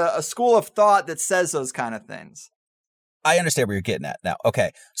there is a school of thought that says those kind of things. I understand where you're getting at now.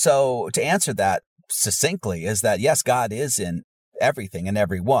 Okay. So to answer that succinctly is that, yes, God is in everything and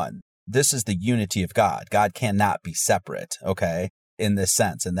everyone. This is the unity of God. God cannot be separate, okay, in this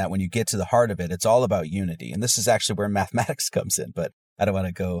sense. And that when you get to the heart of it, it's all about unity. And this is actually where mathematics comes in, but I don't want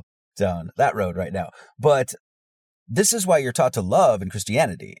to go down that road right now. But this is why you're taught to love in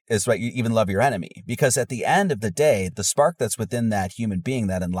Christianity, is right. You even love your enemy, because at the end of the day, the spark that's within that human being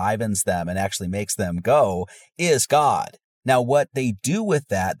that enlivens them and actually makes them go is God. Now, what they do with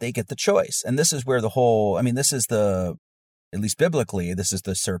that, they get the choice. And this is where this is at least biblically, this is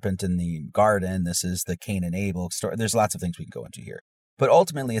the serpent in the garden. This is the Cain and Abel story. There's lots of things we can go into here. But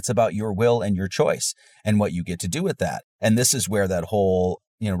ultimately, it's about your will and your choice and what you get to do with that. And this is where that whole,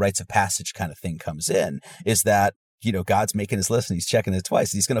 rites of passage kind of thing comes in, is that, God's making his list and he's checking it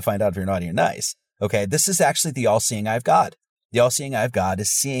twice. He's going to find out if you're naughty or nice. Okay, this is actually the all-seeing eye of God. The all-seeing eye of God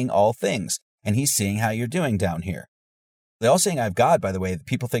is seeing all things, and he's seeing how you're doing down here. The all-seeing eye of God, by the way,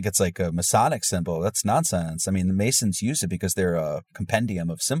 people think it's like a Masonic symbol. That's nonsense. I mean, the Masons use it because they're a compendium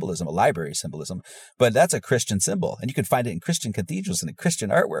of symbolism, a library of symbolism. But that's a Christian symbol, and you can find it in Christian cathedrals and in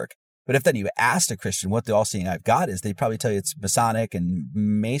Christian artwork. But if then you asked a Christian what the all-seeing eye of God is, they'd probably tell you it's Masonic and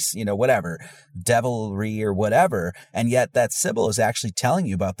Mason, whatever, devilry or whatever. And yet that symbol is actually telling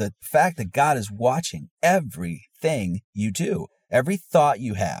you about the fact that God is watching everything you do, every thought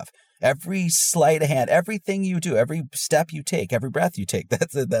you have, every sleight of hand, everything you do, every step you take, every breath you take.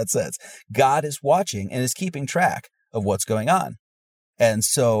 That's it. That sense. God is watching and is keeping track of what's going on. And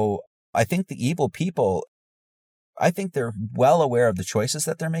so I think the evil people, I think they're well aware of the choices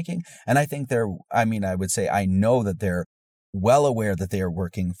that they're making. And I think I know that they're well aware that they are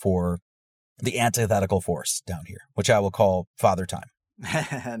working for the antithetical force down here, which I will call Father Time.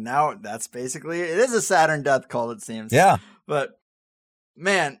 Now that's basically, it is a Saturn death cult, it seems. Yeah. But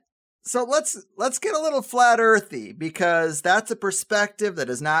man, so let's get a little flat earthy, because that's a perspective that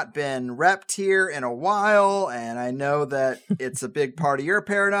has not been repped here in a while, and I know that it's a big part of your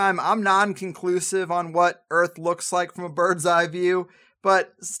paradigm. I'm non-conclusive on what Earth looks like from a bird's eye view,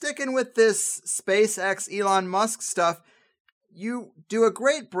 but sticking with this SpaceX Elon Musk stuff, you do a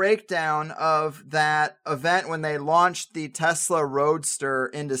great breakdown of that event when they launched the Tesla Roadster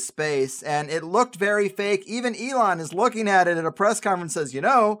into space, and it looked very fake. Even Elon is looking at it at a press conference and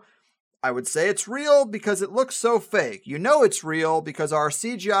says, I would say it's real because it looks so fake. It's real because our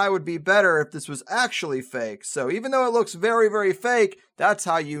CGI would be better if this was actually fake. So even though it looks very, very fake, that's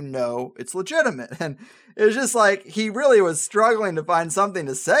how you know it's legitimate. And it's just like he really was struggling to find something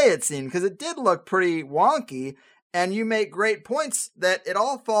to say, it seemed, because it did look pretty wonky. And you make great points that it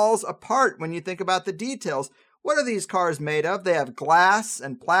all falls apart when you think about the details. What are these cars made of? They have glass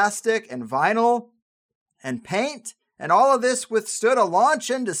and plastic and vinyl and paint. And all of this withstood a launch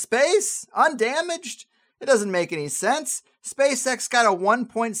into space, undamaged? It doesn't make any sense. SpaceX got a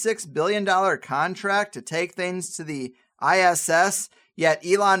 $1.6 billion contract to take things to the ISS, yet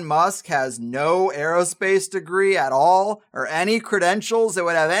Elon Musk has no aerospace degree at all, or any credentials that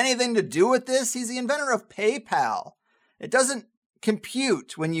would have anything to do with this. He's the inventor of PayPal. It doesn't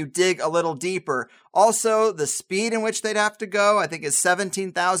compute when you dig a little deeper. Also, the speed in which they'd have to go, I think, is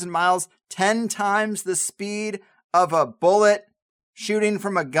 17,000 miles, 10 times the speed of a bullet shooting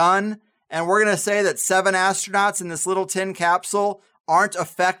from a gun. And we're going to say that 7 astronauts in this little tin capsule aren't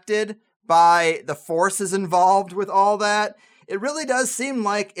affected by the forces involved with all that. It really does seem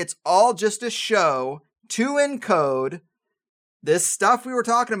like it's all just a show to encode this stuff we were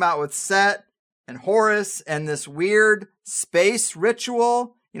talking about with Set and Horus and this weird space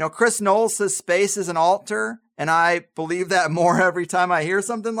ritual. Chris Knowles says space is an altar, and I believe that more every time I hear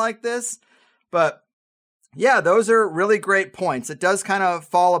something like this. But yeah, those are really great points. It does kind of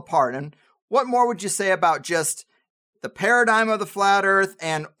fall apart. And what more would you say about just the paradigm of the flat earth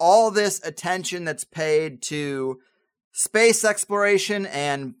and all this attention that's paid to space exploration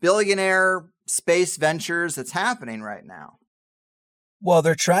and billionaire space ventures that's happening right now? Well,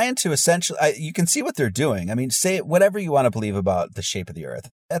 they're trying to essentially, you can see what they're doing. I mean, say whatever you want to believe about the shape of the earth.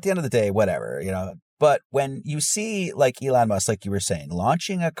 At the end of the day, whatever, But when you see, like Elon Musk, like you were saying,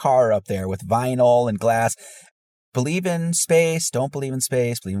 launching a car up there with vinyl and glass, believe in space, don't believe in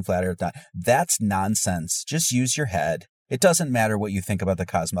space, believe in flat earth, not. That's nonsense. Just use your head. It doesn't matter what you think about the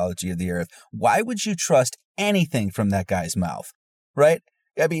cosmology of the earth. Why would you trust anything from that guy's mouth, right?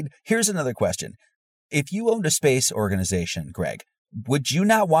 I mean, here's another question. If you owned a space organization, Greg, would you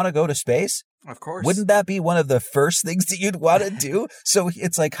not want to go to space? Of course. Wouldn't that be one of the first things that you'd want to do? So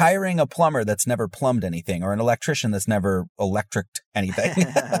it's like hiring a plumber that's never plumbed anything or an electrician that's never electricked anything.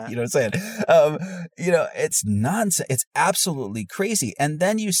 You know what I'm saying? It's nonsense. It's absolutely crazy. And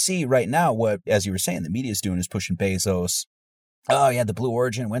then you see right now what, as you were saying, the media is doing is pushing Bezos. Oh, yeah, the Blue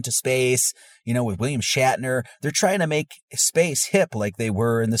Origin went to space, with William Shatner. They're trying to make space hip like they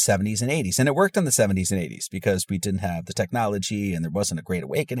were in the 70s and 80s. And it worked in the 70s and 80s because we didn't have the technology and there wasn't a great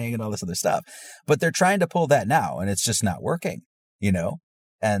awakening and all this other stuff. But they're trying to pull that now and it's just not working,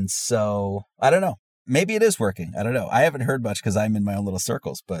 And so, I don't know. Maybe it is working. I don't know. I haven't heard much because I'm in my own little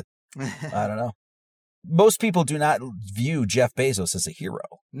circles, but I don't know. Most people do not view Jeff Bezos as a hero.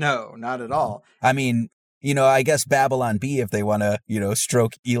 No, not at all. I mean, I guess Babylon B, if they want to,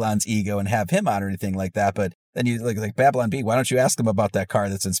 stroke Elon's ego and have him on or anything like that. But then you like Babylon B, why don't you ask him about that car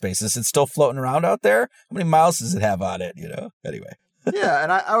that's in space? Is it still floating around out there? How many miles does it have on it? Anyway. Yeah.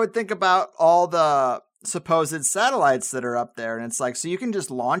 And I would think about all the supposed satellites that are up there. And it's like, so you can just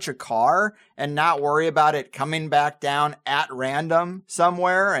launch a car and not worry about it coming back down at random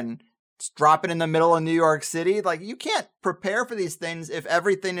somewhere and drop it in the middle of New York City. Like, you can't prepare for these things if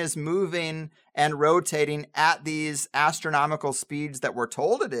everything is moving and rotating at these astronomical speeds that we're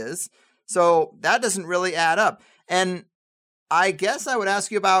told it is. So that doesn't really add up. And I guess I would ask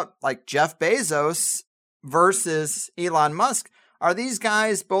you about like Jeff Bezos versus Elon Musk. Are these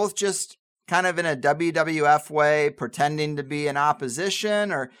guys both just kind of in a WWF way pretending to be in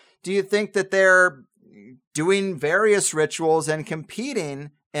opposition? Or do you think that they're doing various rituals and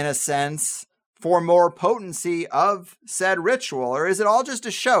competing in a sense for more potency of said ritual? Or is it all just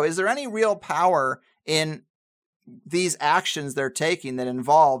a show? Is there any real power in these actions they're taking that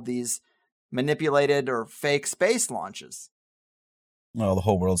involve these manipulated or fake space launches? Well, the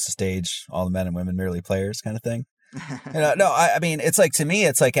whole world's a stage, all the men and women merely players kind of thing. No, I mean, it's like, to me,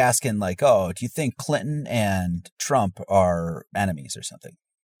 it's like asking like, oh, do you think Clinton and Trump are enemies or something?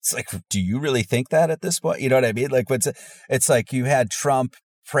 It's like, do you really think that at this point? You know what I mean? Like, it's like you had Trump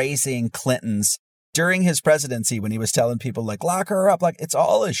praising Clinton's during his presidency when he was telling people like, lock her up. Like, it's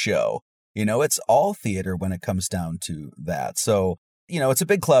all a show, it's all theater when it comes down to that. So, it's a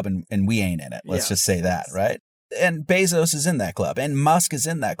big club and we ain't in it. Let's just say that, right? And Bezos is in that club and Musk is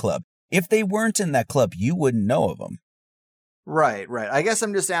in that club. If they weren't in that club, you wouldn't know of them. Right. I guess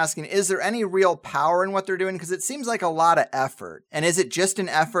I'm just asking, is there any real power in what they're doing? Because it seems like a lot of effort. And is it just an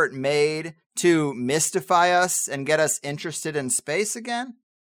effort made to mystify us and get us interested in space again?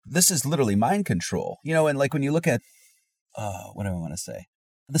 This is literally mind control. And like when you look at, what do I want to say?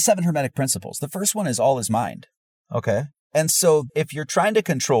 The 7 Hermetic Principles. The first one is all is mind. Okay. And so if you're trying to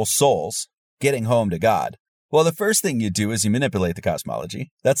control souls getting home to God, well, the first thing you do is you manipulate the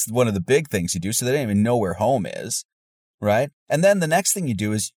cosmology. That's one of the big things you do. So they don't even know where home is. Right. And then the next thing you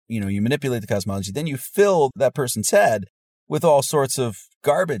do is, you manipulate the cosmology. Then you fill that person's head with all sorts of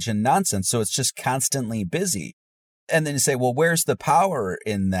garbage and nonsense. So it's just constantly busy. And then you say, well, where's the power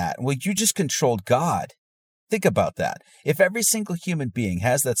in that? Well, you just controlled God. Think about that. If every single human being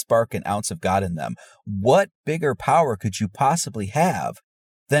has that spark and ounce of God in them, what bigger power could you possibly have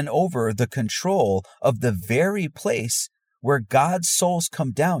than over the control of the very place where God's souls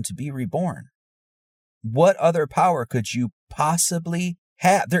come down to be reborn? What other power could you possibly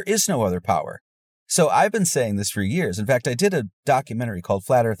have? There is no other power. So I've been saying this for years. In fact, I did a documentary called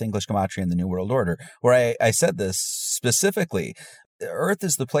Flat Earth, English Gematria, and the New World Order, where I said this specifically. Earth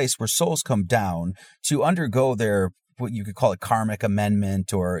is the place where souls come down to undergo their, what you could call a karmic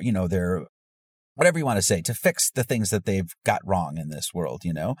amendment, or, their, whatever you want to say, to fix the things that they've got wrong in this world,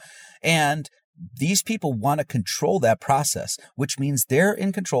 And these people want to control that process, which means they're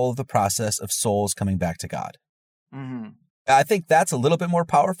in control of the process of souls coming back to God. Mm-hmm. I think that's a little bit more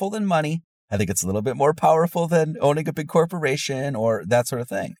powerful than money. I think it's a little bit more powerful than owning a big corporation or that sort of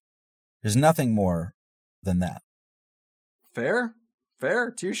thing. There's nothing more than that. Fair.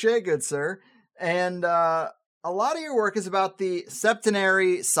 Touche, good sir. And a lot of your work is about the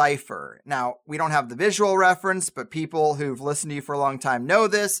Septenary Cipher. Now, we don't have the visual reference, but people who've listened to you for a long time know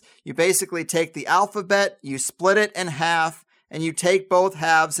this. You basically take the alphabet, you split it in half, and you take both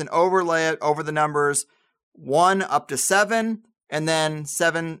halves and overlay it over the numbers 1 up to 7, and then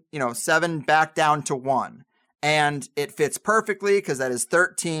 7 back down to 1. And it fits perfectly because that is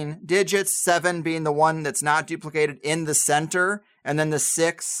 13 digits, 7 being the one that's not duplicated in the center, and then the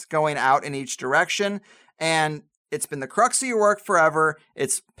 6 going out in each direction. And It's been the crux of your work forever.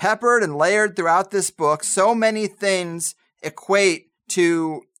 It's peppered and layered throughout this book. So many things equate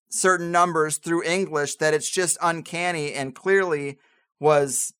to certain numbers through English that it's just uncanny and clearly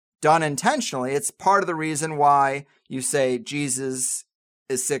was done intentionally. It's part of the reason why you say Jesus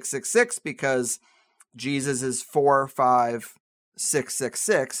is 666, because Jesus is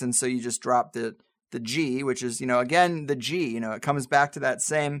 45666, and so you just drop the G, which is, again, the G, it comes back to that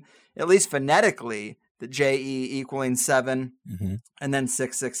same, at least phonetically, the JE equaling 7, and then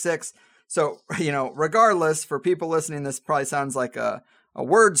 666. So, regardless, for people listening, this probably sounds like a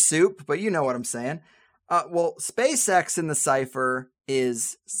word soup, but you know what I'm saying. Well, space X in the cipher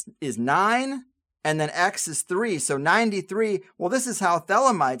is 9, and then X is 3, so 93. Well, this is how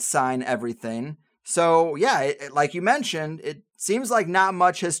Thelemites sign everything. So, yeah, like you mentioned, it seems like not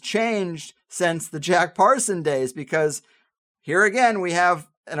much has changed since the Jack Parson days, because here again, we have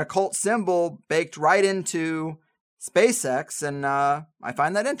an occult symbol baked right into SpaceX, and I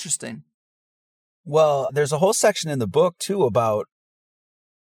find that interesting. Well, there's a whole section in the book, too, about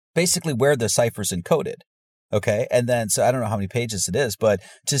basically where the cipher's encoded. Okay. And then, so I don't know how many pages it is, but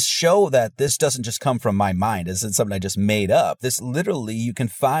to show that this doesn't just come from my mind, this isn't something I just made up. This literally, you can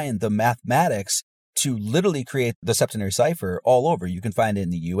find the mathematics to literally create the septenary cipher all over. You can find it in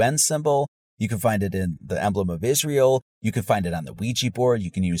the UN symbol. You can find it in the emblem of Israel. You can find it on the Ouija board. You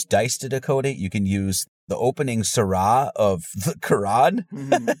can use dice to decode it. You can use the opening surah of the Quran.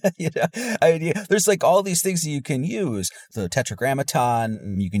 There's like all these things that you can use. The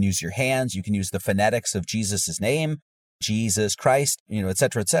tetragrammaton, you can use your hands. You can use the phonetics of Jesus's name, Jesus Christ, et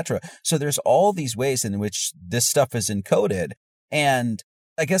cetera, et cetera. So there's all these ways in which this stuff is encoded. And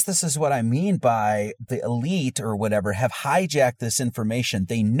I guess this is what I mean by the elite or whatever have hijacked this information.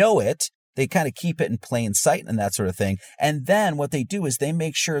 They know it. They kind of keep it in plain sight and that sort of thing. And then what they do is they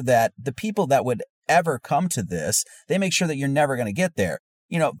make sure that the people that would ever come to this, they make sure that you're never going to get there.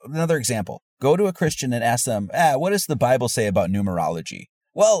 Another example, go to a Christian and ask them, what does the Bible say about numerology?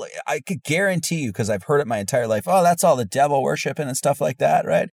 Well, I could guarantee you, because I've heard it my entire life, that's all the devil worshiping and stuff like that,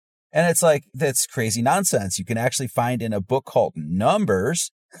 right? And it's like, that's crazy nonsense. You can actually find in a book called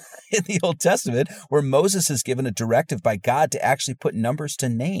Numbers in the Old Testament where Moses is given a directive by God to actually put numbers to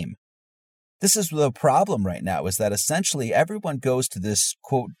name. This is the problem right now, is that essentially everyone goes to this,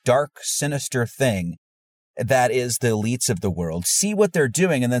 quote, dark, sinister thing that is the elites of the world, see what they're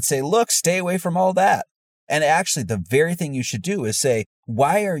doing, and then say, look, stay away from all that. And actually, the very thing you should do is say,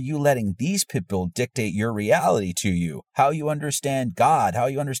 why are you letting these people dictate your reality to you? How you understand God, how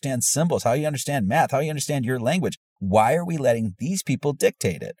you understand symbols, how you understand math, how you understand your language. Why are we letting these people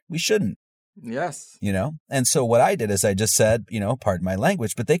dictate it? We shouldn't. Yes. And so what I did is I just said, pardon my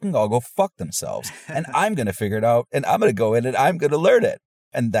language, but they can all go fuck themselves. And I'm going to figure it out, and I'm going to go in and I'm going to learn it.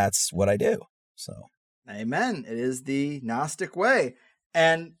 And that's what I do. So. Amen. It is the Gnostic way.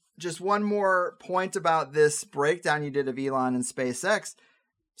 And just one more point about this breakdown you did of Elon and SpaceX.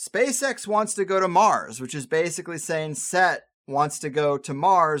 SpaceX wants to go to Mars, which is basically saying Set wants to go to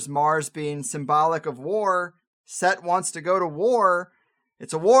Mars, Mars being symbolic of war. Set wants to go to war.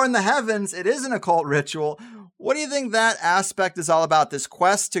 It's a war in the heavens. It is an occult ritual. What do you think that aspect is all about, this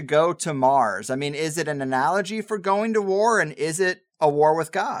quest to go to Mars? I mean, is it an analogy for going to war, and is it a war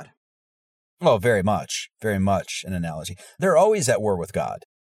with God? Well, very much an analogy. They're always at war with God,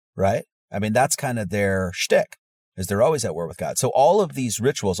 right? I mean, that's kind of their shtick, is they're always at war with God. So all of these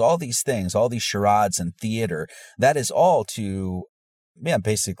rituals, all these things, all these charades and theater, that is all to,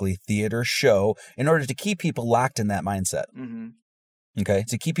 basically theater show in order to keep people locked in that mindset. Mm-hmm. Okay,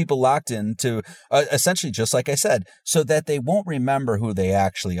 to keep people locked into essentially, just like I said, so that they won't remember who they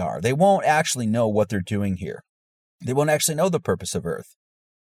actually are. They won't actually know what they're doing here. They won't actually know the purpose of Earth.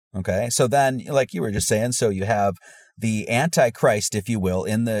 Okay, so then, like you were just saying, so you have the Antichrist, if you will,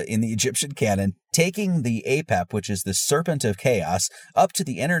 in the Egyptian canon, taking the APEP, which is the Serpent of Chaos, up to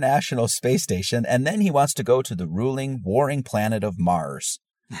the International Space Station, and then he wants to go to the ruling, warring planet of Mars.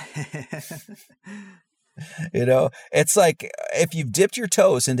 It's like, if you've dipped your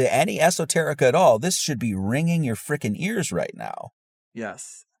toes into any esoterica at all, this should be ringing your frickin' ears right now.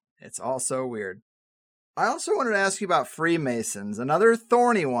 Yes, it's all so weird. I also wanted to ask you about Freemasons, another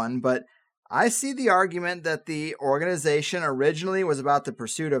thorny one, but I see the argument that the organization originally was about the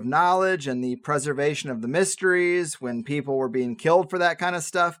pursuit of knowledge and the preservation of the mysteries when people were being killed for that kind of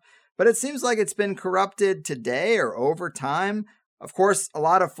stuff, but it seems like it's been corrupted today or over time. Of course, a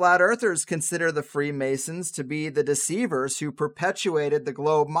lot of flat earthers consider the Freemasons to be the deceivers who perpetuated the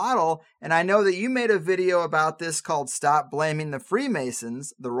globe model, and I know that you made a video about this called Stop Blaming the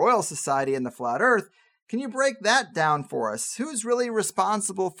Freemasons, the Royal Society and the Flat Earth. Can you break that down for us? Who's really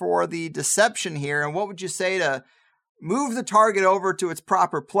responsible for the deception here, and what would you say to move the target over to its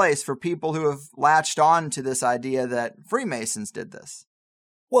proper place for people who have latched on to this idea that Freemasons did this?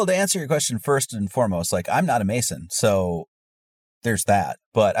 Well, to answer your question first and foremost, like, I'm not a Mason, so there's that.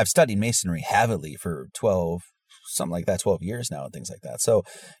 But I've studied Masonry heavily for 12 years now and things like that. So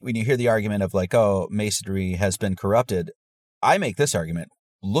when you hear the argument of like, oh, Masonry has been corrupted, I make this argument.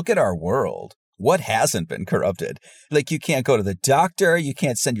 Look at our world. What hasn't been corrupted? Like, you can't go to the doctor. You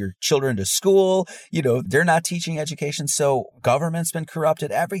can't send your children to school. They're not teaching education. So government's been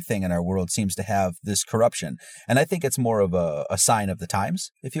corrupted. Everything in our world seems to have this corruption. And I think it's more of a sign of the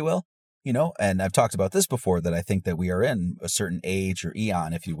times, if you will. And I've talked about this before, that I think that we are in a certain age or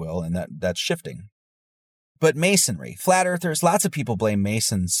eon, if you will, and that's shifting. But Masonry, flat earthers, lots of people blame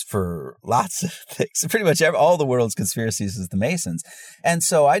Masons for lots of things. Pretty much all the world's conspiracies is the Masons. And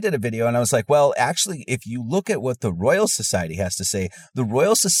so I did a video and I was like, well, actually, if you look at what the Royal Society has to say, the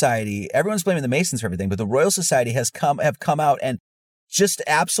Royal Society, everyone's blaming the Masons for everything, but the Royal Society have come out and just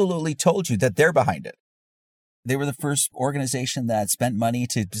absolutely told you that they're behind it. They were the first organization that spent money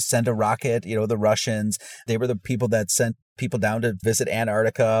to send a rocket, the Russians. They were the people that sent people down to visit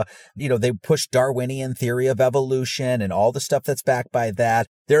Antarctica. They pushed Darwinian theory of evolution and all the stuff that's backed by that.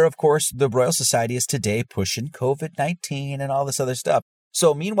 They're, of course, the Royal Society is today pushing COVID-19 and all this other stuff.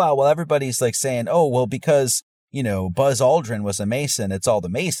 So meanwhile, while everybody's like saying, oh, well, because, Buzz Aldrin was a Mason, it's all the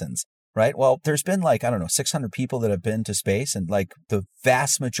Masons. Right. Well, there's been 600 people that have been to space, and the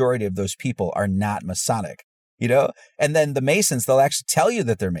vast majority of those people are not Masonic. And then the Masons, they'll actually tell you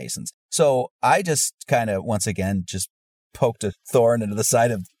that they're Masons. So I just kind of, once again, just poked a thorn into the side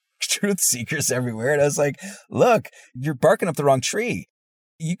of truth seekers everywhere. And I was like, look, you're barking up the wrong tree.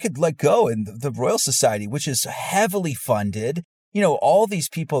 You could let go. And the Royal Society, which is heavily funded, all these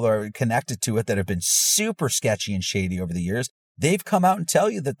people that are connected to it that have been super sketchy and shady over the years, they've come out and tell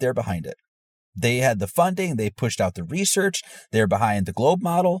you that they're behind it. They had the funding. They pushed out the research. They're behind the globe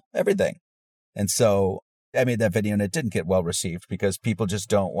model, everything. And so I made that video and it didn't get well received because people just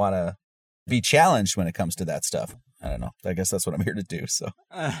don't want to be challenged when it comes to that stuff. I don't know. I guess that's what I'm here to do. So,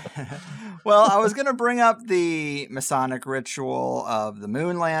 well, I was going to bring up the Masonic ritual of the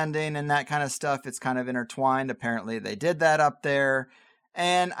moon landing and that kind of stuff. It's kind of intertwined. Apparently they did that up there.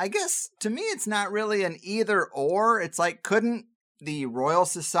 And I guess to me, it's not really an either or. It's like, couldn't the Royal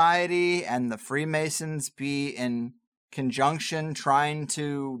Society and the Freemasons be in conjunction trying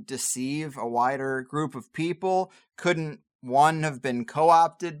to deceive a wider group of people? Couldn't one have been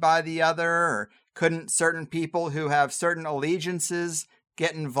co-opted by the other? Or couldn't certain people who have certain allegiances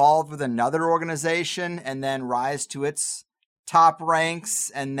get involved with another organization and then rise to its top ranks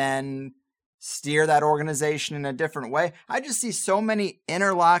and then steer that organization in a different way? I just see so many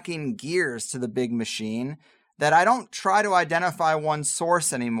interlocking gears to the big machine that I don't try to identify one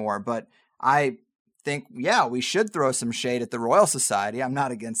source anymore, but I think, yeah, we should throw some shade at the Royal Society. I'm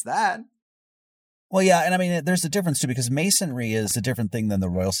not against that. Well, yeah, and I mean, there's a difference too, because Masonry is a different thing than the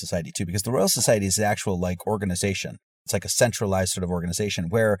Royal Society too, because the Royal Society is the actual organization. It's like a centralized sort of organization,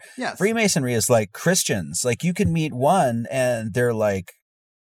 where yes. Freemasonry is like Christians. Like, you can meet one and they're like,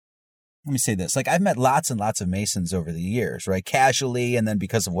 let me say this, I've met lots and lots of Masons over the years, right? Casually, and then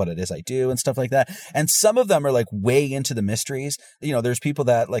because of what it is I do and stuff like that. And some of them are way into the mysteries. There's people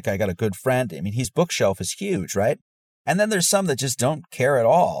that I got a good friend. I mean, his bookshelf is huge, right? And then there's some that just don't care at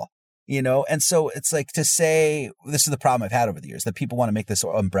all, And so it's to say, this is the problem I've had over the years, that people want to make this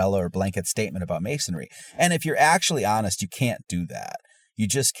umbrella or blanket statement about Masonry. And if you're actually honest, you can't do that. You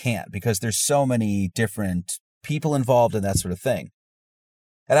just can't, because there's so many different people involved in that sort of thing.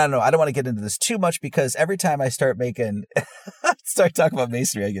 And I don't know, I don't want to get into this too much, because every time I start talking about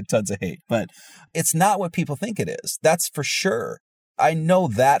Masonry, I get tons of hate. But it's not what people think it is. That's for sure. I know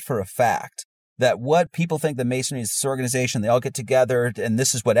that for a fact, that what people think the Masonry is this organization, they all get together and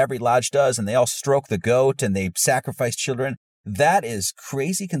this is what every lodge does, and they all stroke the goat and they sacrifice children. That is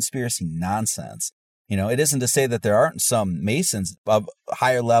crazy conspiracy nonsense. It isn't to say that there aren't some Masons of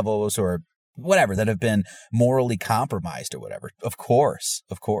higher levels or whatever that have been morally compromised or whatever. Of course.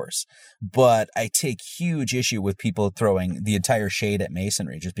 But I take huge issue with people throwing the entire shade at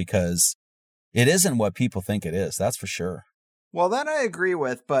Masonry just because it isn't what people think it is. That's for sure. Well, that I agree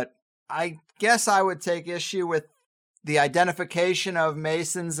with, but I guess I would take issue with the identification of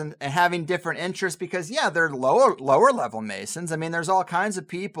Masons and having different interests, because, yeah, they're lower level Masons. I mean, there's all kinds of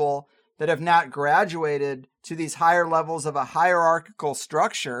people that have not graduated to these higher levels of a hierarchical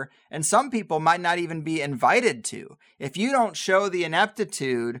structure, and some people might not even be invited to. If you don't show the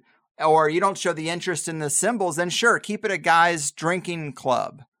ineptitude or you don't show the interest in the symbols, then sure, keep it a guy's drinking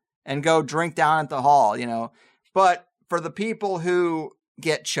club and go drink down at the hall, But for the people who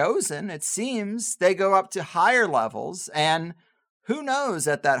get chosen, it seems, they go up to higher levels, and who knows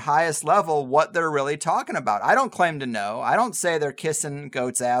at that highest level what they're really talking about. I don't claim to know. I don't say they're kissing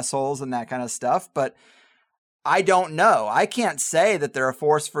goats' assholes and that kind of stuff, but I don't know. I can't say that they're a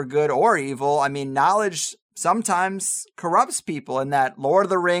force for good or evil. I mean, knowledge sometimes corrupts people in that Lord of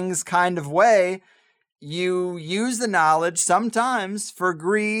the Rings kind of way. You use the knowledge sometimes for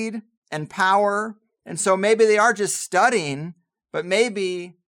greed and power, and so maybe they are just studying, but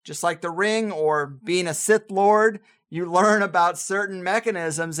maybe just like the ring or being a Sith Lord, you learn about certain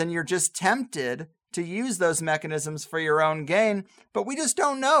mechanisms and you're just tempted to use those mechanisms for your own gain, but we just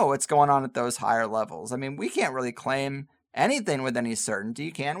don't know what's going on at those higher levels. I mean, we can't really claim anything with any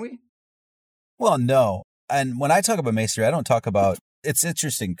certainty, can we? Well, no. And when I talk about Masonry, I don't talk about, it's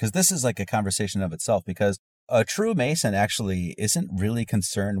interesting because this is like a conversation of itself, because a true Mason actually isn't really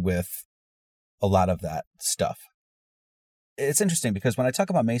concerned with a lot of that stuff. It's interesting because when I talk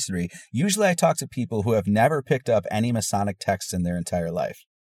about Masonry, usually I talk to people who have never picked up any Masonic texts in their entire life.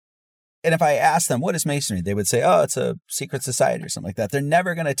 And if I ask them, what is Masonry? They would say, oh, it's a secret society or something like that. They're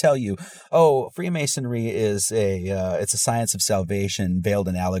never going to tell you, oh, Freemasonry is it's a science of salvation veiled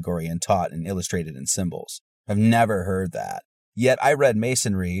in allegory and taught and illustrated in symbols. I've never heard that. Yet I read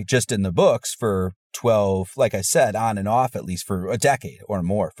Masonry just in the books for 12, like I said, on and off, at least for a decade or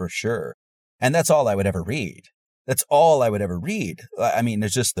more, for sure. And that's all I would ever read. That's all I would ever read. I mean,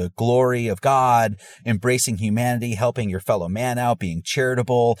 there's just the glory of God, embracing humanity, helping your fellow man out, being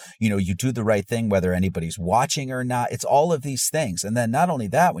charitable. You know, you do the right thing, whether anybody's watching or not. It's all of these things. And then not only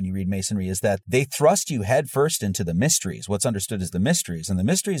that, when you read Masonry, is that they thrust you headfirst into the mysteries, what's understood as the mysteries. And the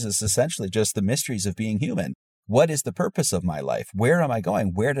mysteries is essentially just the mysteries of being human. What is the purpose of my life? Where am I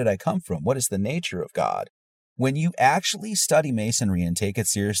going? Where did I come from? What is the nature of God? When you actually study Masonry and take it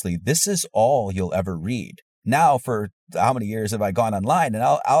seriously, this is all you'll ever read. Now, for how many years have I gone online? And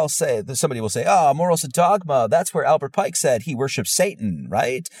I'll say, somebody will say, oh, Morals and Dogma, that's where Albert Pike said he worships Satan,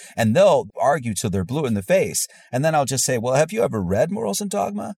 right? And they'll argue till they're blue in the face. And then I'll just say, well, have you ever read Morals and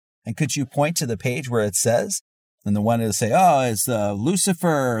Dogma? And could you point to the page where it says? And the one will say, oh, it's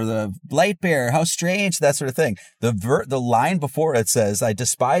Lucifer, the light bearer, how strange, that sort of thing. The line before it says, I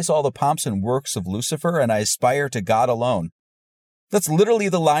despise all the pomps and works of Lucifer, and I aspire to God alone. That's literally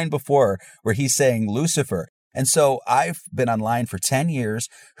the line before where he's saying Lucifer. And so I've been online for 10 years,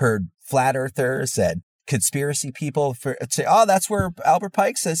 heard flat earthers and conspiracy people say, oh, that's where Albert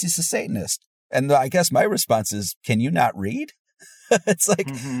Pike says he's a Satanist. And I guess my response is, can you not read? It's like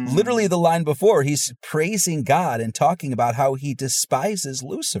literally the line before, he's praising God and talking about how he despises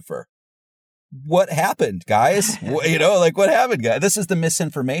Lucifer. What happened, guys? What happened, guys? This is the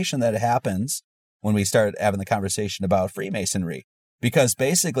misinformation that happens when we start having the conversation about Freemasonry. Because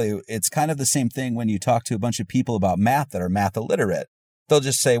basically, it's kind of the same thing when you talk to a bunch of people about math that are math illiterate. They'll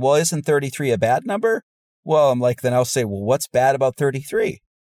just say, well, isn't 33 a bad number? Well, then I'll say, well, what's bad about 33?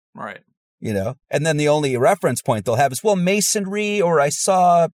 Right. You know, and then the only reference point they'll have is, well, Masonry, or I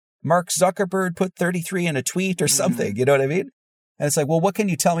saw Mark Zuckerberg put 33 in a tweet or something. You know what I mean? And it's like, well, what can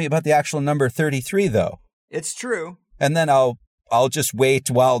you tell me about the actual number 33, though? It's true. And then I'll just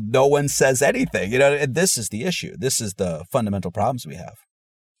wait while no one says anything. You know, and this is the issue. This is the fundamental problems we have.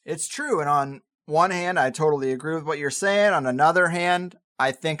 It's true. And on one hand, I totally agree with what you're saying. On another hand,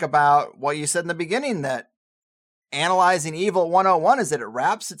 I think about what you said in the beginning, that analyzing evil 101 is that it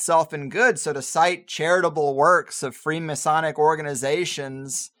wraps itself in good. So to cite charitable works of Freemasonic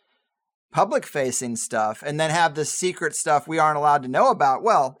organizations, public-facing stuff, and then have the secret stuff we aren't allowed to know about,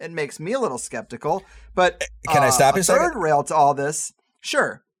 well, it makes me a little skeptical. But can I stop you a second? Third rail to all this,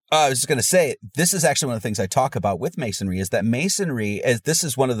 sure. I was just going to say, this is actually one of the things I talk about with Masonry, is that Masonry, this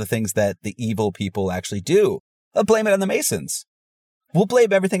is one of the things that the evil people actually do. They'll blame it on the Masons. We'll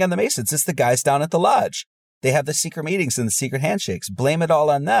blame everything on the Masons. It's the guys down at the lodge. They have the secret meetings and the secret handshakes. Blame it all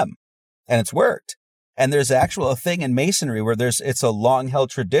on them. And it's worked. And there's actual a thing in Masonry where it's a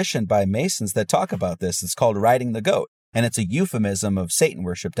long-held tradition by Masons that talk about this. It's called riding the goat. And it's a euphemism of Satan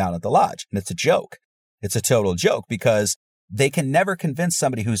worship down at the lodge. And it's a joke. It's a total joke because they can never convince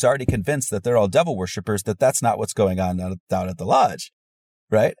somebody who's already convinced that they're all devil worshipers that that's not what's going on down at the lodge.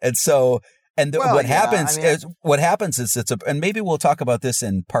 Right? And so, what happens is and maybe we'll talk about this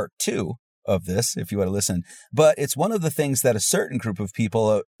in part 2 of this, if you want to listen, but it's one of the things that a certain group of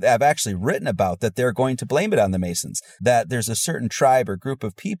people have actually written about, that they're going to blame it on the Masons, that there's a certain tribe or group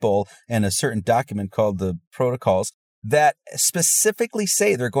of people in a certain document called the Protocols that specifically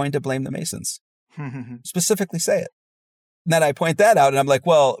say they're going to blame the Masons. Specifically say it. And then I point that out and I'm like,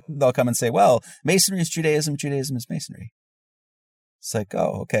 well, they'll come and say, well, Masonry is Judaism, Judaism is Masonry. It's like,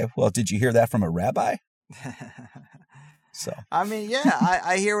 oh, okay. Well, did you hear that from a rabbi? So, I mean, yeah,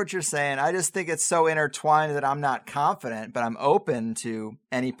 I hear what you're saying. I just think it's so intertwined that I'm not confident, but I'm open to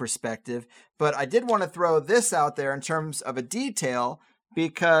any perspective. But I did want to throw this out there in terms of a detail,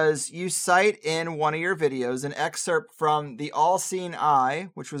 because you cite in one of your videos an excerpt from The All-Seeing Eye,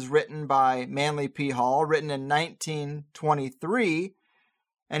 which was written by Manly P. Hall, written in 1923.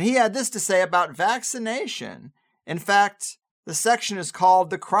 And he had this to say about vaccination. In fact, the section is called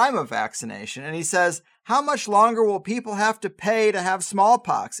The Crime of Vaccination. And he says, how much longer will people have to pay to have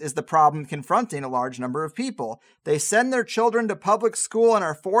smallpox is the problem confronting a large number of people. They send their children to public school and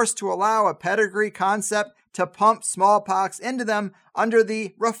are forced to allow a pedigree concept to pump smallpox into them under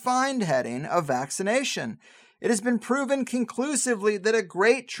the refined heading of vaccination. It has been proven conclusively that a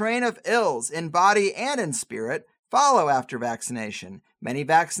great train of ills in body and in spirit follow after vaccination. Many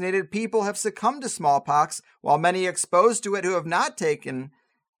vaccinated people have succumbed to smallpox, while many exposed to it have not taken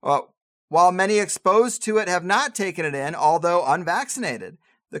it in, although unvaccinated.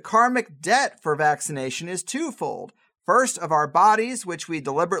 The karmic debt for vaccination is twofold. First, of our bodies, which we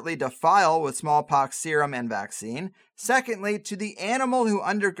deliberately defile with smallpox serum and vaccine. Secondly, to the animal who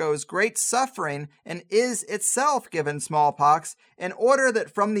undergoes great suffering and is itself given smallpox, in order that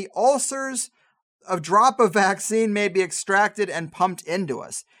from the ulcers a drop of vaccine may be extracted and pumped into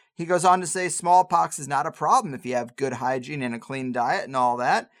us. He goes on to say smallpox is not a problem if you have good hygiene and a clean diet and all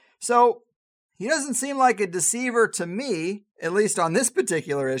that. So he doesn't seem like a deceiver to me, at least on this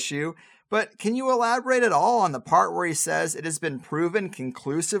particular issue. But can you elaborate at all on the part where he says it has been proven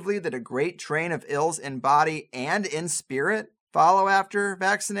conclusively that a great train of ills in body and in spirit follow after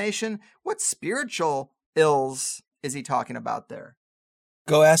vaccination? What spiritual ills is he talking about there?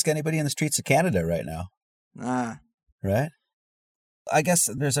 go ask anybody in the streets of Canada right now. Right? I guess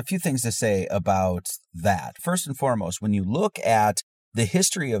there's a few things to say about that. First and foremost, when you look at the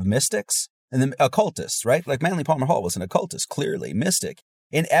history of mystics and the occultists, right? Like Manly Palmer Hall was an occultist, clearly, mystic.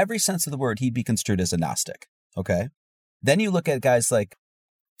 In every sense of the word, he'd be construed as a Gnostic, okay? Then you look at guys like,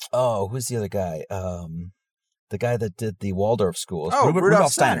 who's the other guy? The guy that did the Waldorf schools.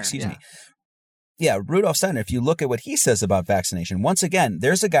 Rudolf Steiner, excuse me. Yeah, Rudolf Steiner, if you look at what he says about vaccination, once again,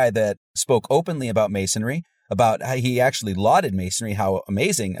 there's a guy that spoke openly about Masonry, about how he actually lauded Masonry, how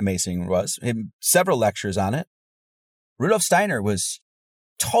amazing Masonry was, several lectures on it. Rudolf Steiner was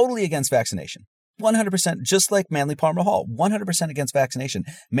totally against vaccination. 100%, just like Manly Palmer Hall, 100% against vaccination.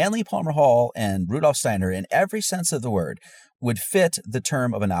 Manly Palmer Hall and Rudolf Steiner, in every sense of the word, would fit the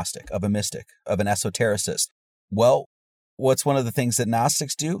term of a Gnostic, of a mystic, of an esotericist. Well, what's one of the things that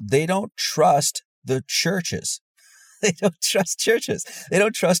Gnostics do? They don't trust the churches. They don't trust churches. They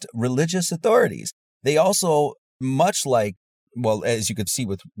don't trust religious authorities. They also, much like, well, as you could see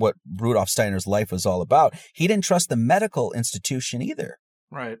with what Rudolf Steiner's life was all about, he didn't trust the medical institution either.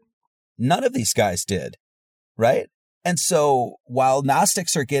 Right. None of these guys did, right? And so while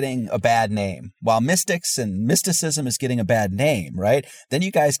Gnostics are getting a bad name, while mystics and mysticism is getting a bad name, right? Then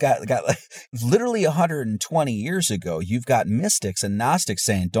you guys got like literally 120 years ago, you've got mystics and Gnostics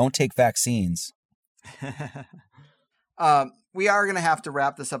saying, don't take vaccines. We are going to have to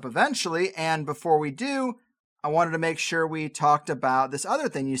wrap this up eventually. And before we do, I wanted to make sure we talked about this other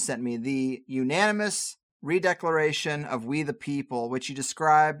thing you sent me, the unanimous redeclaration of We the People, which you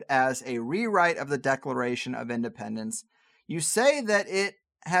described as a rewrite of the Declaration of Independence. You say that it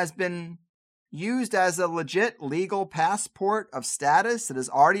has been used as a legit legal passport of status that has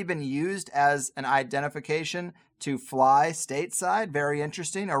already been used as an identification to fly stateside. Very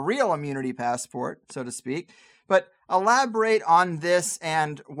interesting. A real immunity passport, so to speak. But elaborate on this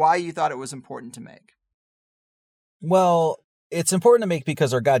and why you thought it was important to make. Well, it's important to make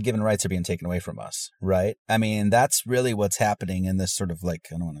because our God-given rights are being taken away from us, right? I mean, that's really what's happening in this sort of like,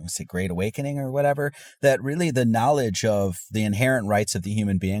 I don't want to say great awakening or whatever, that really the knowledge of the inherent rights of the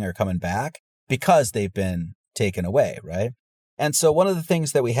human being are coming back because they've been taken away, right? And so one of the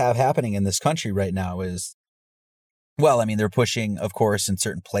things that we have happening in this country right now is, well, I mean, they're pushing, of course, in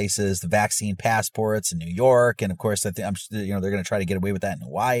certain places, the vaccine passports in New York. And of course, they're going to try to get away with that in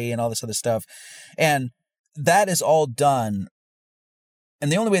Hawaii and all this other stuff. And that is all done. And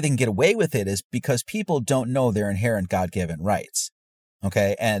the only way they can get away with it is because people don't know their inherent God-given rights.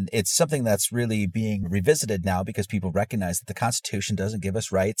 Okay. And it's something that's really being revisited now because people recognize that the Constitution doesn't give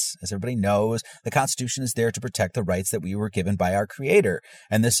us rights. As everybody knows, the Constitution is there to protect the rights that we were given by our Creator.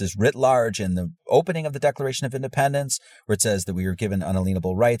 And this is writ large in the opening of the Declaration of Independence, where it says that we were given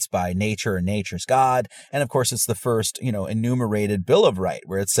unalienable rights by nature and nature's God. And of course, it's the first, enumerated Bill of Rights,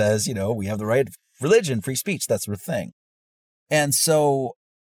 where it says, we have the right of religion, free speech, that sort of thing. And so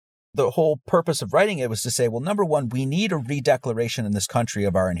the whole purpose of writing it was to say, well, number one, we need a redeclaration in this country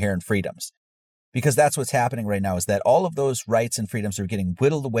of our inherent freedoms. Because that's what's happening right now, is that all of those rights and freedoms are getting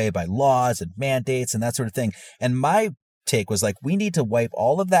whittled away by laws and mandates and that sort of thing. And my take was like, we need to wipe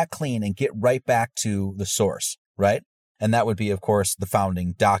all of that clean and get right back to the source, right? And that would be, of course, the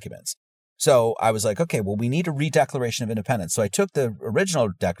founding documents. So I was like, okay, well, we need a Declaration of Independence. So I took the original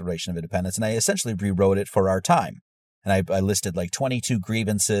Declaration of Independence and I essentially rewrote it for our time. And I listed like 22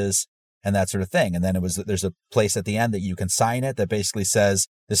 grievances and that sort of thing. And then there's a place at the end that you can sign it that basically says,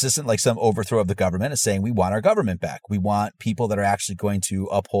 this isn't like some overthrow of the government. It's saying we want our government back. We want people that are actually going to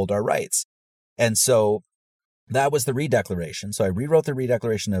uphold our rights. And so that was the Declaration. So I rewrote the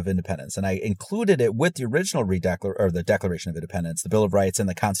Declaration of Independence and I included it with the original the Declaration of Independence, the Bill of Rights, and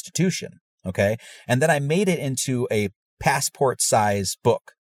the Constitution. Okay. And then I made it into a passport size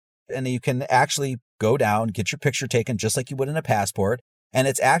book. And you can actually go down, get your picture taken just like you would in a passport. And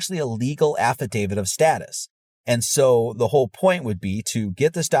it's actually a legal affidavit of status. And so the whole point would be to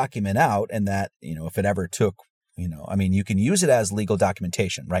get this document out, and that, if it ever took, you can use it as legal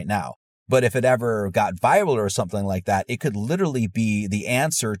documentation right now. But if it ever got viral or something like that, it could literally be the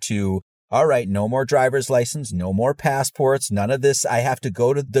answer to, all right, no more driver's license, no more passports, none of this. I have to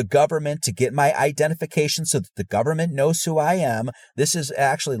go to the government to get my identification so that the government knows who I am. This is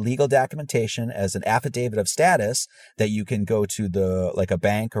actually legal documentation as an affidavit of status that you can go to like a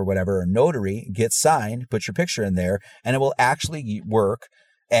bank or whatever, a notary, get signed, put your picture in there, and it will actually work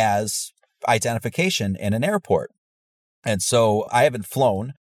as identification in an airport. And so I haven't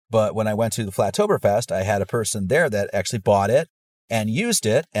flown, but when I went to the Flattoberfest, I had a person there that actually bought it and used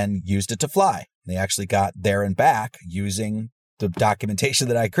it to fly. They actually got there and back using the documentation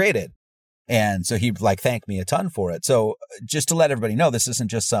that I created. And so he thanked me a ton for it. So just to let everybody know, this isn't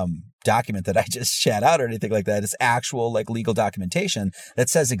just some document that I just chat out or anything like that. It's actual legal documentation that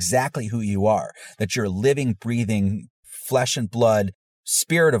says exactly who you are, that you're a living, breathing, flesh and blood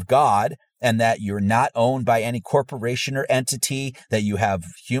spirit of God, and that you're not owned by any corporation or entity, that you have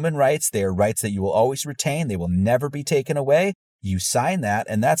human rights. They are rights that you will always retain. They will never be taken away. You sign that,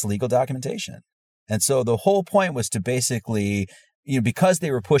 and that's legal documentation. And so the whole point was to basically, because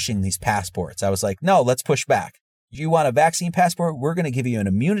they were pushing these passports, I was like, no, let's push back. You want a vaccine passport? We're going to give you an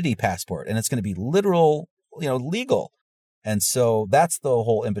immunity passport, and it's going to be literal, legal. And so that's the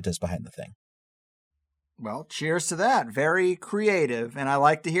whole impetus behind the thing. Well, cheers to that. Very creative. And I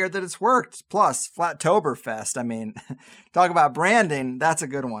like to hear that it's worked. Plus, Flattoberfest. I mean, talk about branding. That's a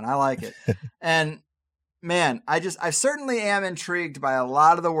good one. I like it. And man, I certainly am intrigued by a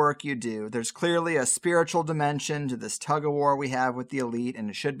lot of the work you do. There's clearly a spiritual dimension to this tug of war we have with the elite, and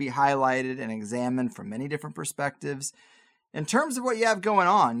it should be highlighted and examined from many different perspectives. In terms of what you have going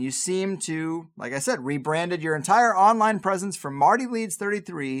on, you seem to, like I said, rebranded your entire online presence from Marty Leeds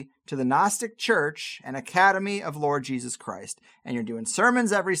 33 to the Gnostic Church and Academy of Lord Jesus Christ. And you're doing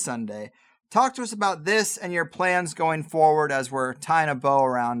sermons every Sunday. Talk to us about this and your plans going forward as we're tying a bow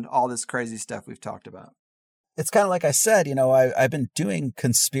around all this crazy stuff we've talked about. It's kind of like I said, I've been doing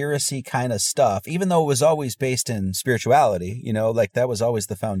conspiracy kind of stuff, even though it was always based in spirituality, that was always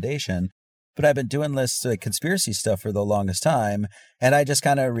the foundation. But I've been doing this conspiracy stuff for the longest time. And I just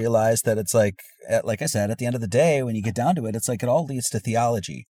kind of realized that it's like I said, at the end of the day, when you get down to it, it's like it all leads to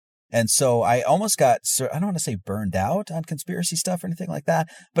theology. And so I almost got, I don't want to say burned out on conspiracy stuff or anything like that,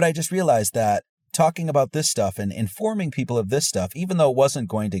 but I just realized that talking about this stuff and informing people of this stuff, even though it wasn't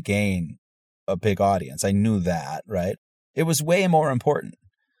going to gain a big audience, I knew that, right? It was way more important.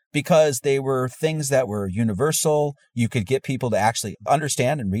 Because they were things that were universal. You could get people to actually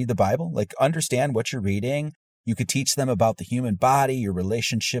understand and read the Bible, understand what you're reading. You could teach them about the human body, your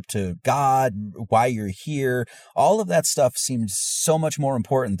relationship to God, why you're here. All of that stuff seems so much more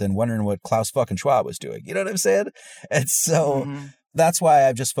important than wondering what Klaus fucking Schwab was doing. You know what I'm saying? And so that's why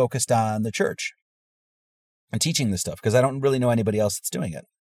I've just focused on the church and teaching this stuff, because I don't really know anybody else that's doing it.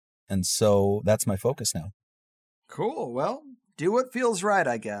 And so that's my focus now. Cool. Well, do what feels right,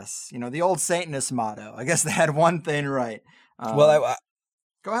 I guess. The old Satanist motto. I guess they had one thing right. Well,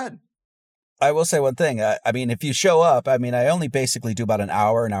 go ahead. I will say one thing. I mean, if you show up, I only basically do about an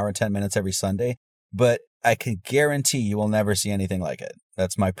hour and 10 minutes every Sunday, but I can guarantee you will never see anything like it.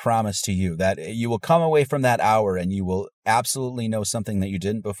 That's my promise to you, that you will come away from that hour and you will absolutely know something that you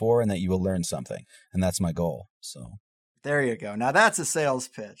didn't before, and that you will learn something. And that's my goal. So there you go. Now that's a sales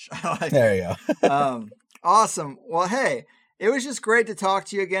pitch. There you go. Awesome. Well, hey, it was just great to talk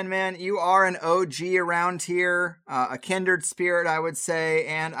to you again, man. You are an OG around here, a kindred spirit, I would say,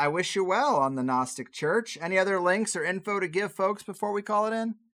 and I wish you well on the Gnostic Church. Any other links or info to give folks before we call it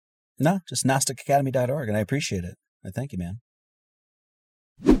in? No, just GnosticAcademy.org, and I appreciate it. I thank you, man.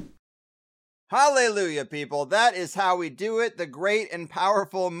 Hallelujah, people. That is how we do it. The great and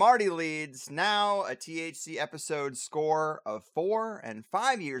powerful Marty Leeds. Now a THC episode score of 4 and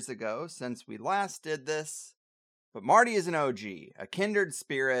 5 years ago since we last did this. But Marty is an OG, a kindred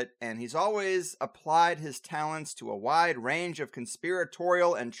spirit, and he's always applied his talents to a wide range of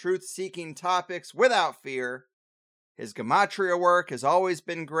conspiratorial and truth-seeking topics without fear. His gematria work has always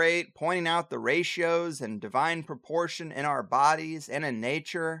been great, pointing out the ratios and divine proportion in our bodies and in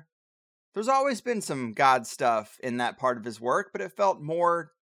nature. There's always been some God stuff in that part of his work, but it felt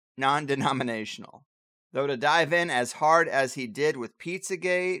more non-denominational. Though to dive in as hard as he did with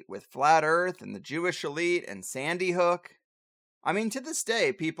Pizzagate, with Flat Earth, and the Jewish elite, and Sandy Hook, I mean, to this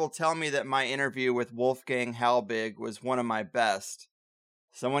day, people tell me that my interview with Wolfgang Halbig was one of my best.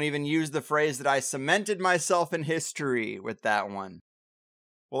 Someone even used the phrase that I cemented myself in history with that one.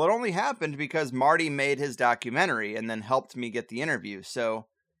 Well, it only happened because Marty made his documentary and then helped me get the interview, so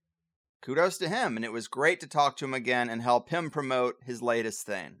kudos to him, and it was great to talk to him again and help him promote his latest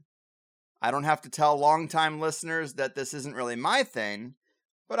thing. I don't have to tell longtime listeners that this isn't really my thing,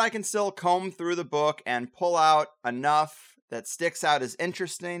 but I can still comb through the book and pull out enough that sticks out as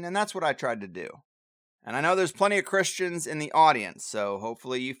interesting, and that's what I tried to do. And I know there's plenty of Christians in the audience, so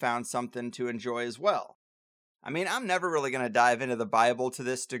hopefully you found something to enjoy as well. I mean, I'm never really going to dive into the Bible to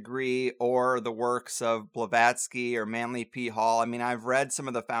this degree or the works of Blavatsky or Manly P. Hall. I mean, I've read some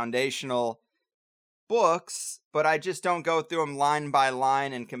of the foundational books, but I just don't go through them line by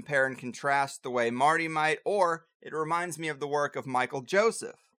line and compare and contrast the way Marty might, or it reminds me of the work of Michael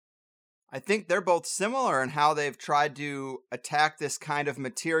Joseph. I think they're both similar in how they've tried to attack this kind of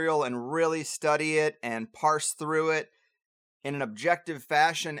material and really study it and parse through it in an objective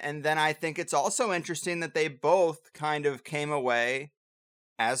fashion. And then I think it's also interesting that they both kind of came away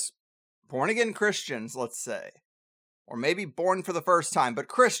as born-again Christians, let's say. Or maybe born for the first time, but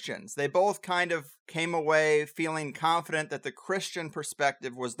Christians. They both kind of came away feeling confident that the Christian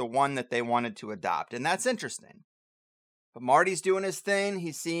perspective was the one that they wanted to adopt. And that's interesting. But Marty's doing his thing.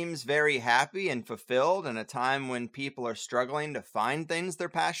 He seems very happy and fulfilled in a time when people are struggling to find things they're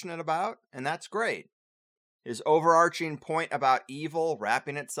passionate about. And that's great. His overarching point about evil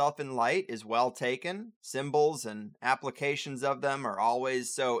wrapping itself in light is well taken. Symbols and applications of them are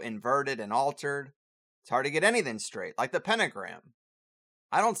always so inverted and altered. It's hard to get anything straight, like the pentagram.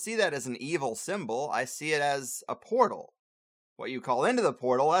 I don't see that as an evil symbol. I see it as a portal. What you call into the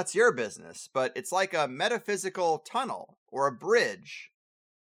portal, that's your business. But it's like a metaphysical tunnel or a bridge.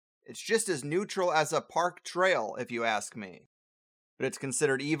 It's just as neutral as a park trail, if you ask me. But it's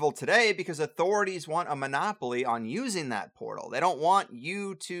considered evil today because authorities want a monopoly on using that portal. They don't want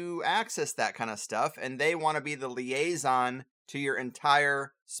you to access that kind of stuff, and they want to be the liaison to your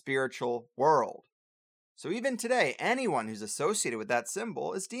entire spiritual world. So even today, anyone who's associated with that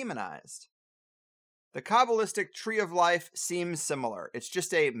symbol is demonized. The Kabbalistic tree of life seems similar. It's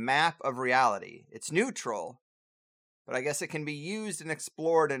just a map of reality. It's neutral, but I guess it can be used and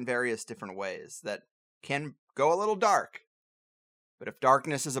explored in various different ways that can go a little dark. But if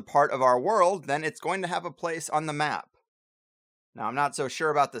darkness is a part of our world, then it's going to have a place on the map. Now, I'm not so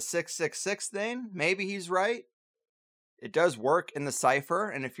sure about the 666 thing. Maybe he's right. It does work in the Cipher,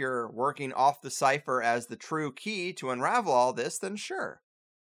 and if you're working off the Cipher as the true key to unravel all this, then sure.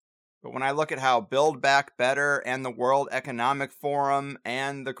 But when I look at how Build Back Better and the World Economic Forum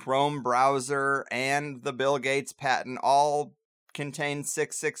and the Chrome browser and the Bill Gates patent all contain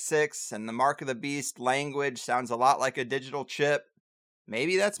 666, and the Mark of the Beast language sounds a lot like a digital chip,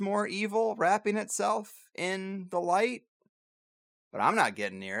 maybe that's more evil wrapping itself in the light, but I'm not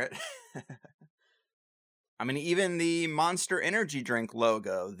getting near it. I mean, even the Monster Energy drink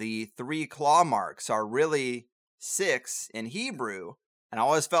logo, the 3 claw marks are really 6 in Hebrew, and I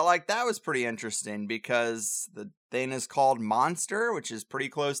always felt like that was pretty interesting because the thing is called Monster, which is pretty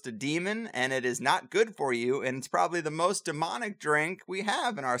close to demon, and it is not good for you, and it's probably the most demonic drink we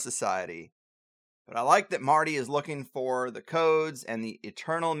have in our society. But I like that Marty is looking for the codes and the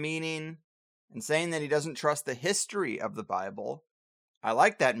eternal meaning and saying that he doesn't trust the history of the Bible. I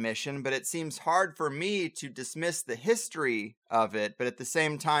like that mission, but it seems hard for me to dismiss the history of it, but at the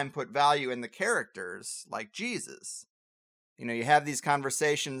same time put value in the characters, like Jesus. You know, you have these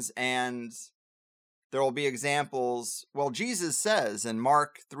conversations and there will be examples. Well, Jesus says in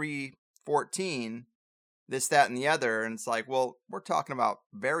Mark 3:14, this, that, and the other. And it's like, well, we're talking about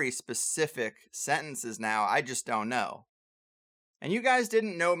very specific sentences now. I just don't know. And you guys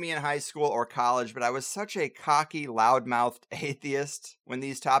didn't know me in high school or college, but I was such a cocky, loudmouthed atheist when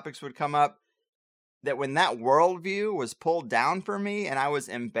these topics would come up that when that worldview was pulled down for me and I was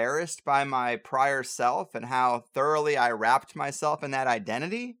embarrassed by my prior self and how thoroughly I wrapped myself in that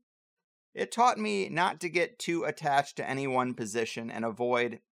identity, it taught me not to get too attached to any one position and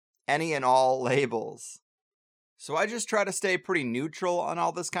avoid any and all labels. So I just try to stay pretty neutral on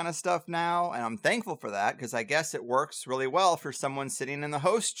all this kind of stuff now, and I'm thankful for that because I guess it works really well for someone sitting in the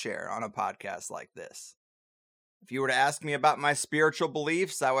host chair on a podcast like this. If you were to ask me about my spiritual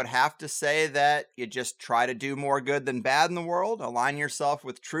beliefs, I would have to say that you just try to do more good than bad in the world, align yourself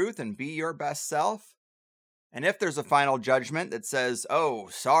with truth, and be your best self. And if there's a final judgment that says, oh,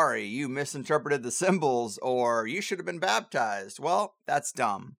 sorry, you misinterpreted the symbols, or you should have been baptized, well, that's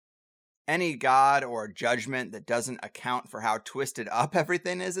dumb. Any God or judgment that doesn't account for how twisted up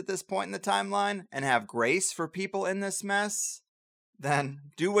everything is at this point in the timeline and have grace for people in this mess, then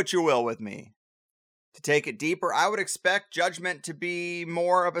do what you will with me. To take it deeper, I would expect judgment to be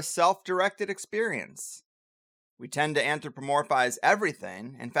more of a self-directed experience. We tend to anthropomorphize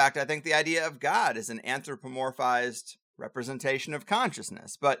everything. In fact, I think the idea of God is an anthropomorphized representation of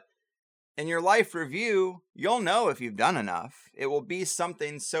consciousness. But in your life review, you'll know if you've done enough. It will be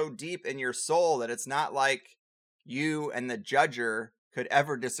something so deep in your soul that it's not like you and the judger could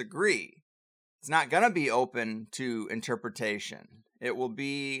ever disagree. It's not going to be open to interpretation. It will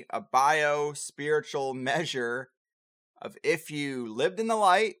be a bio-spiritual measure of if you lived in the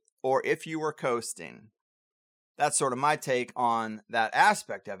light or if you were coasting. That's sort of my take on that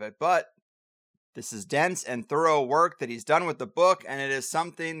aspect of it, but this is dense and thorough work that he's done with the book, and it is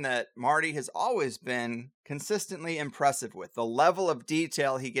something that Marty has always been consistently impressive with, the level of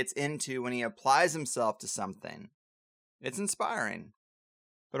detail he gets into when he applies himself to something. It's inspiring.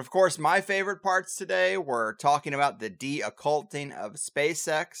 But of course, my favorite parts today were talking about the de-occulting of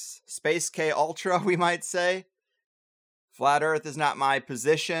SpaceX, Space K Ultra, we might say. Flat Earth is not my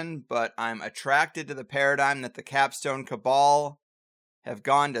position, but I'm attracted to the paradigm that the Capstone Cabal have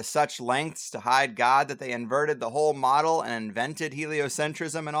gone to such lengths to hide God that they inverted the whole model and invented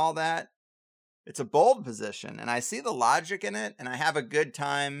heliocentrism and all that. It's a bold position, and I see the logic in it, and I have a good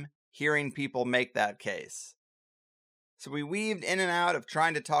time hearing people make that case. So we weaved in and out of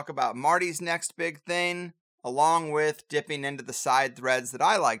trying to talk about Marty's next big thing, along with dipping into the side threads that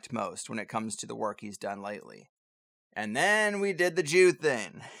I liked most when it comes to the work he's done lately. And then we did the Jew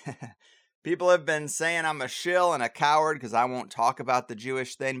thing. People have been saying I'm a shill and a coward because I won't talk about the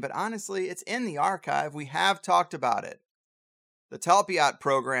Jewish thing, but honestly, it's in the archive. We have talked about it. The Talpiot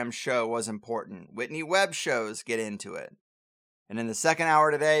program show was important. Whitney Webb shows get into it. And in the second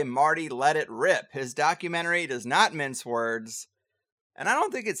hour today, Marty let it rip. His documentary does not mince words. And I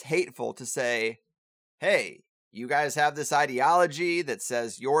don't think it's hateful to say, hey, you guys have this ideology that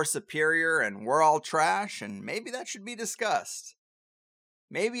says you're superior and we're all trash, and maybe that should be discussed.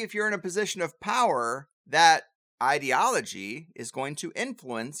 Maybe if you're in a position of power, that ideology is going to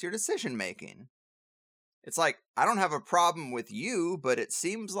influence your decision making. It's like, I don't have a problem with you, but it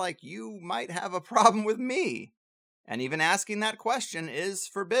seems like you might have a problem with me. And even asking that question is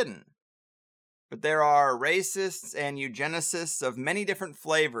forbidden. But there are racists and eugenicists of many different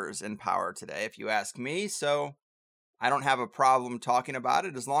flavors in power today, if you ask me, so I don't have a problem talking about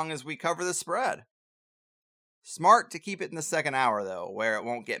it as long as we cover the spread. Smart to keep it in the second hour, though, where it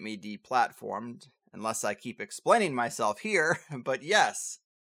won't get me deplatformed, unless I keep explaining myself here, but yes.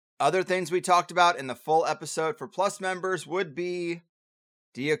 Other things we talked about in the full episode for Plus members would be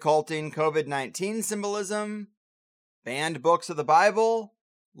de-occulting COVID-19 symbolism, banned books of the Bible,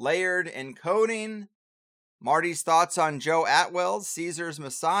 layered encoding, Marty's thoughts on Joe Atwell's Caesar's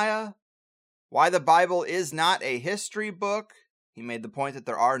Messiah, why the Bible is not a history book. He made the point that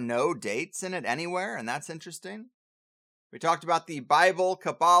there are no dates in it anywhere, and that's interesting. We talked about the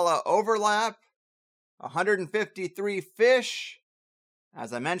Bible-Kabbalah overlap, 153 fish,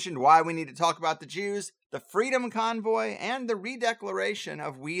 as I mentioned, why we need to talk about the Jews, the Freedom Convoy, and the redeclaration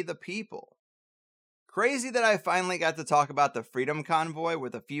of We the People. Crazy that I finally got to talk about the Freedom Convoy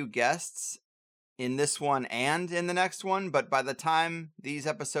with a few guests in this one and in the next one, but by the time these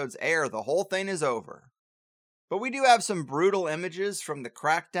episodes air, the whole thing is over. But we do have some brutal images from the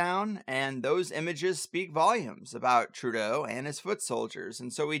crackdown, and those images speak volumes about Trudeau and his foot soldiers,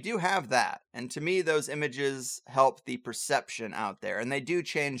 and so we do have that. And to me, those images help the perception out there, and they do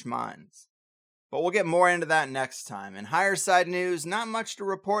change minds. But we'll get more into that next time. In higher side news, not much to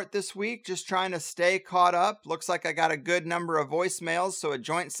report this week, just trying to stay caught up. Looks like I got a good number of voicemails, so a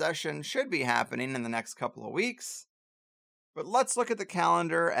joint session should be happening in the next couple of weeks. But let's look at the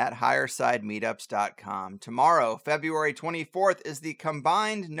calendar at highersidemeetups.com. Tomorrow, February 24th, is the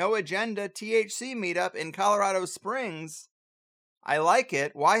combined No Agenda THC meetup in Colorado Springs. I like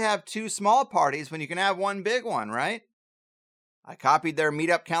it. Why have two small parties when you can have one big one, right? I copied their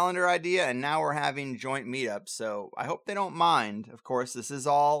meetup calendar idea, and now we're having joint meetups, so I hope they don't mind. Of course, this is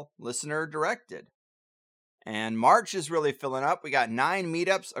all listener-directed. And March is really filling up. We got 9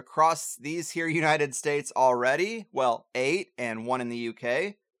 meetups across these here United States already. Well, 8 and 1 in the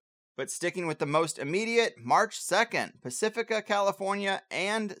UK. But sticking with the most immediate, March 2nd, Pacifica, California,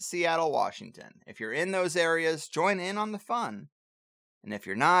 and Seattle, Washington. If you're in those areas, join in on the fun. And if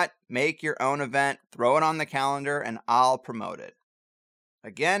you're not, make your own event, throw it on the calendar, and I'll promote it.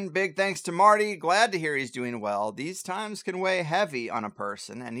 Again, big thanks to Marty. Glad to hear he's doing well. These times can weigh heavy on a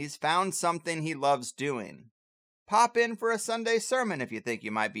person, and he's found something he loves doing. Pop in for a Sunday sermon if you think you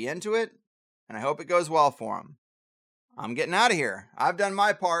might be into it, and I hope it goes well for him. I'm getting out of here. I've done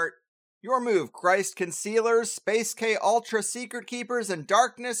my part. Your move, Christ Concealers, Space K Ultra Secret Keepers, and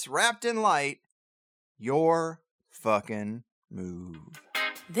Darkness Wrapped in Light. Your fucking move.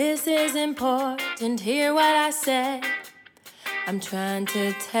 This is important, hear what I said. I'm trying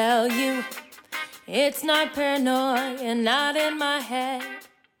to tell you, it's not paranoia, not in my head.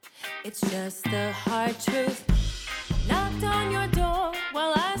 It's just the hard truth. Knocked on your door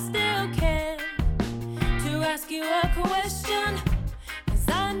while I still can, to ask you a question, 'cause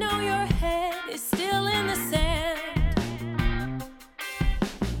I know your head is still in the sand.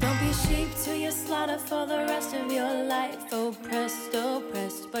 Don't be sheep to your slaughter for the rest of your life. Oppressed,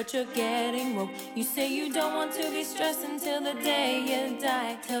 but you're getting woke. You say you don't want to be stressed until the day you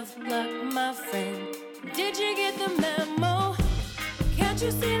die. Tough luck, my friend. Did you get the memo? Can't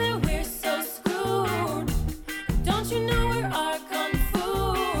you see that we're so screwed? Don't you know we're our kung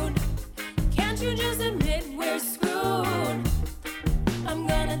food? Can't you just admit we're screwed? I'm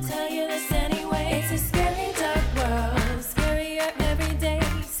gonna tell you this anyway. It's a scary dark world, scarier every day.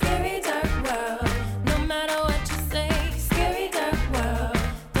 Scary dark world, no matter what you say. Scary dark world,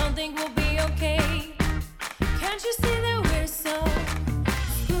 don't think we'll be okay. Can't you see that we're so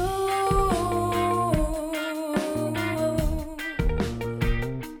screwed?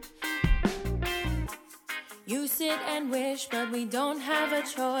 You sit and wish, but we don't have a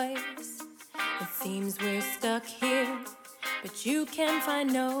choice. It seems we're stuck here, but you can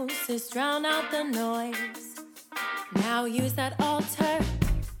find gnosis, drown out the noise. Now use that altar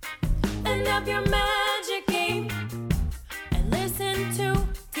and up your magic game, and listen to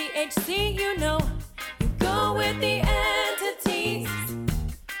THC, you know. You go with the entities.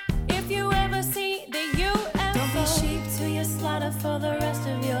 If you ever see the UFO, don't be sheep to your slaughter for the rest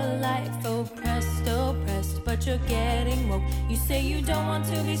of your life. Oppressed, but you're getting woke. You say you don't want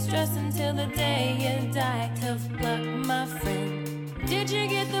to be stressed until the day you die. Tough luck, my friend. Did you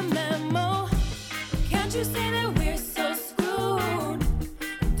get the memo? Can't you say that we're so screwed?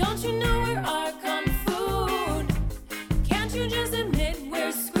 Don't you know we're our kung food? Can't you just admit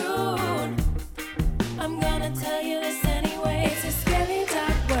we're screwed? I'm gonna tell you this anyway. It's a scary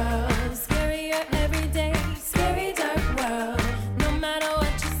dark world, scarier every day. Scary dark world, no matter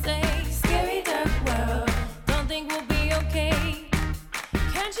what you say. Scary dark world, don't think we'll be okay.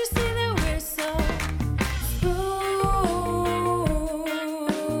 Can't you see that we're so screwed,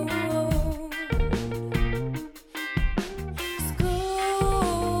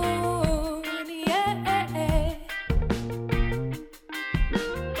 yeah.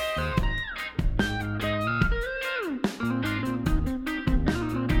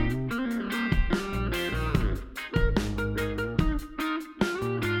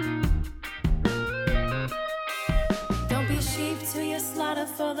 Don't be sheep to your slaughter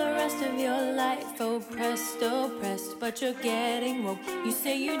for the rest of your life. Oppressed, but you're getting woke. You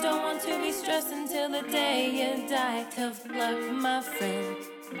say you don't want to be stressed until the day you die. Tough luck, my friend.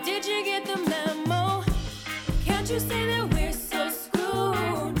 Did you get the memo? Can't you say that we're so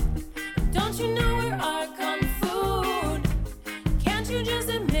screwed? Don't you know we're our kung food? Can't you just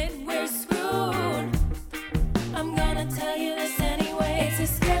admit we're screwed? I'm gonna tell you this anyway. It's a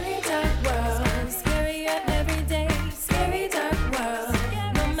scary dark world, scarier every day. Scary dark world,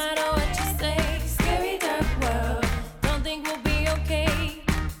 no matter what you say. Scary dark world, don't think we'll be okay.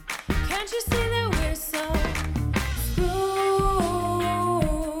 Can't you see that we're so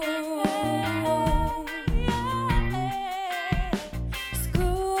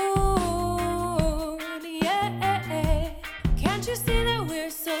screwed, yeah. Can't you see that we're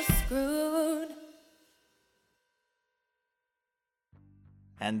so screwed?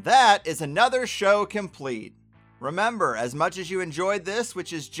 And that is another show complete. Remember, as much as you enjoyed this,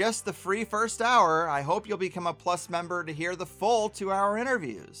 which is just the free first hour, I hope you'll become a Plus member to hear the full 2-hour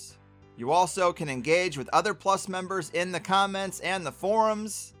interviews. You also can engage with other Plus members in the comments and the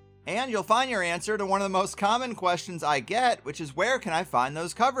forums. And you'll find your answer to one of the most common questions I get, which is where can I find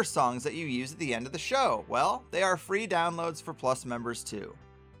those cover songs that you use at the end of the show? Well, they are free downloads for Plus members too.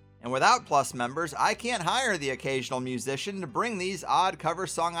 And without Plus members, I can't hire the occasional musician to bring these odd cover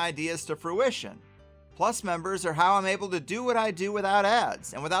song ideas to fruition. Plus members are how I'm able to do what I do without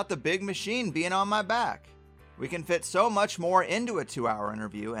ads and without the big machine being on my back. We can fit so much more into a 2-hour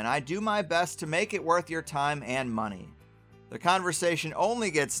interview, and I do my best to make it worth your time and money. The conversation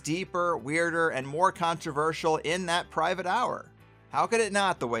only gets deeper, weirder, and more controversial in that private hour. How could it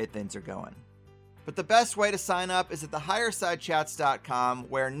not, the way things are going? But the best way to sign up is at thehighersidechats.com,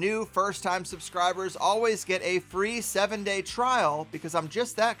 where new first-time subscribers always get a free 7-day trial because I'm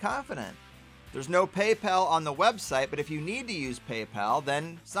just that confident. There's no PayPal on the website, but if you need to use PayPal,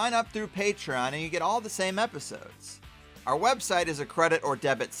 then sign up through Patreon and you get all the same episodes. Our website is a credit or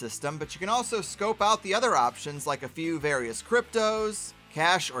debit system, but you can also scope out the other options like a few various cryptos,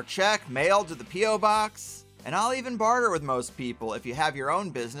 cash or check mailed to the P.O. box, and I'll even barter with most people if you have your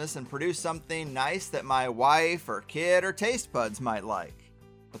own business and produce something nice that my wife or kid or taste buds might like.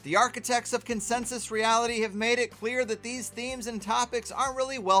 But the architects of consensus reality have made it clear that these themes and topics aren't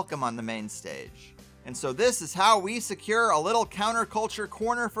really welcome on the main stage. And so this is how we secure a little counterculture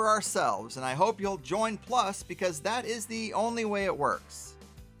corner for ourselves, and I hope you'll join Plus because that is the only way it works.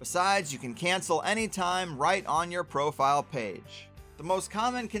 Besides, you can cancel anytime right on your profile page. The most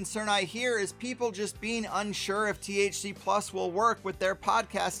common concern I hear is people just being unsure if THC Plus will work with their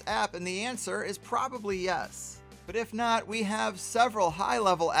podcast app, and the answer is probably yes. But if not, we have several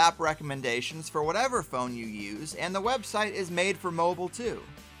high-level app recommendations for whatever phone you use, and the website is made for mobile too.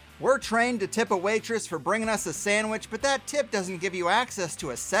 We're trained to tip a waitress for bringing us a sandwich, but that tip doesn't give you access to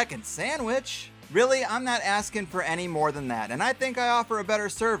a second sandwich. Really, I'm not asking for any more than that, and I think I offer a better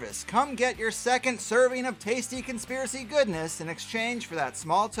service. Come get your second serving of tasty conspiracy goodness in exchange for that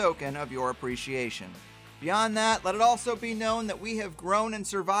small token of your appreciation. Beyond that, let it also be known that we have grown and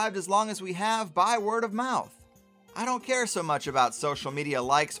survived as long as we have by word of mouth. I don't care so much about social media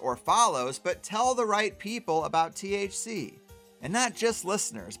likes or follows, but tell the right people about THC. And not just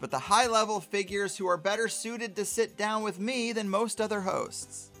listeners, but the high-level figures who are better suited to sit down with me than most other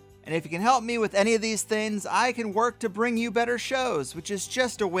hosts. And if you can help me with any of these things, I can work to bring you better shows, which is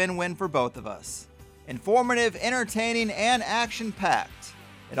just a win-win for both of us. Informative, entertaining, and action-packed.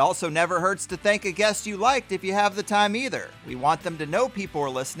 It also never hurts to thank a guest you liked if you have the time either. We want them to know people are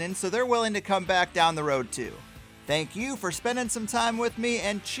listening, so they're willing to come back down the road too. Thank you for spending some time with me,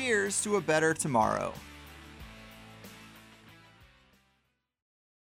 and cheers to a better tomorrow.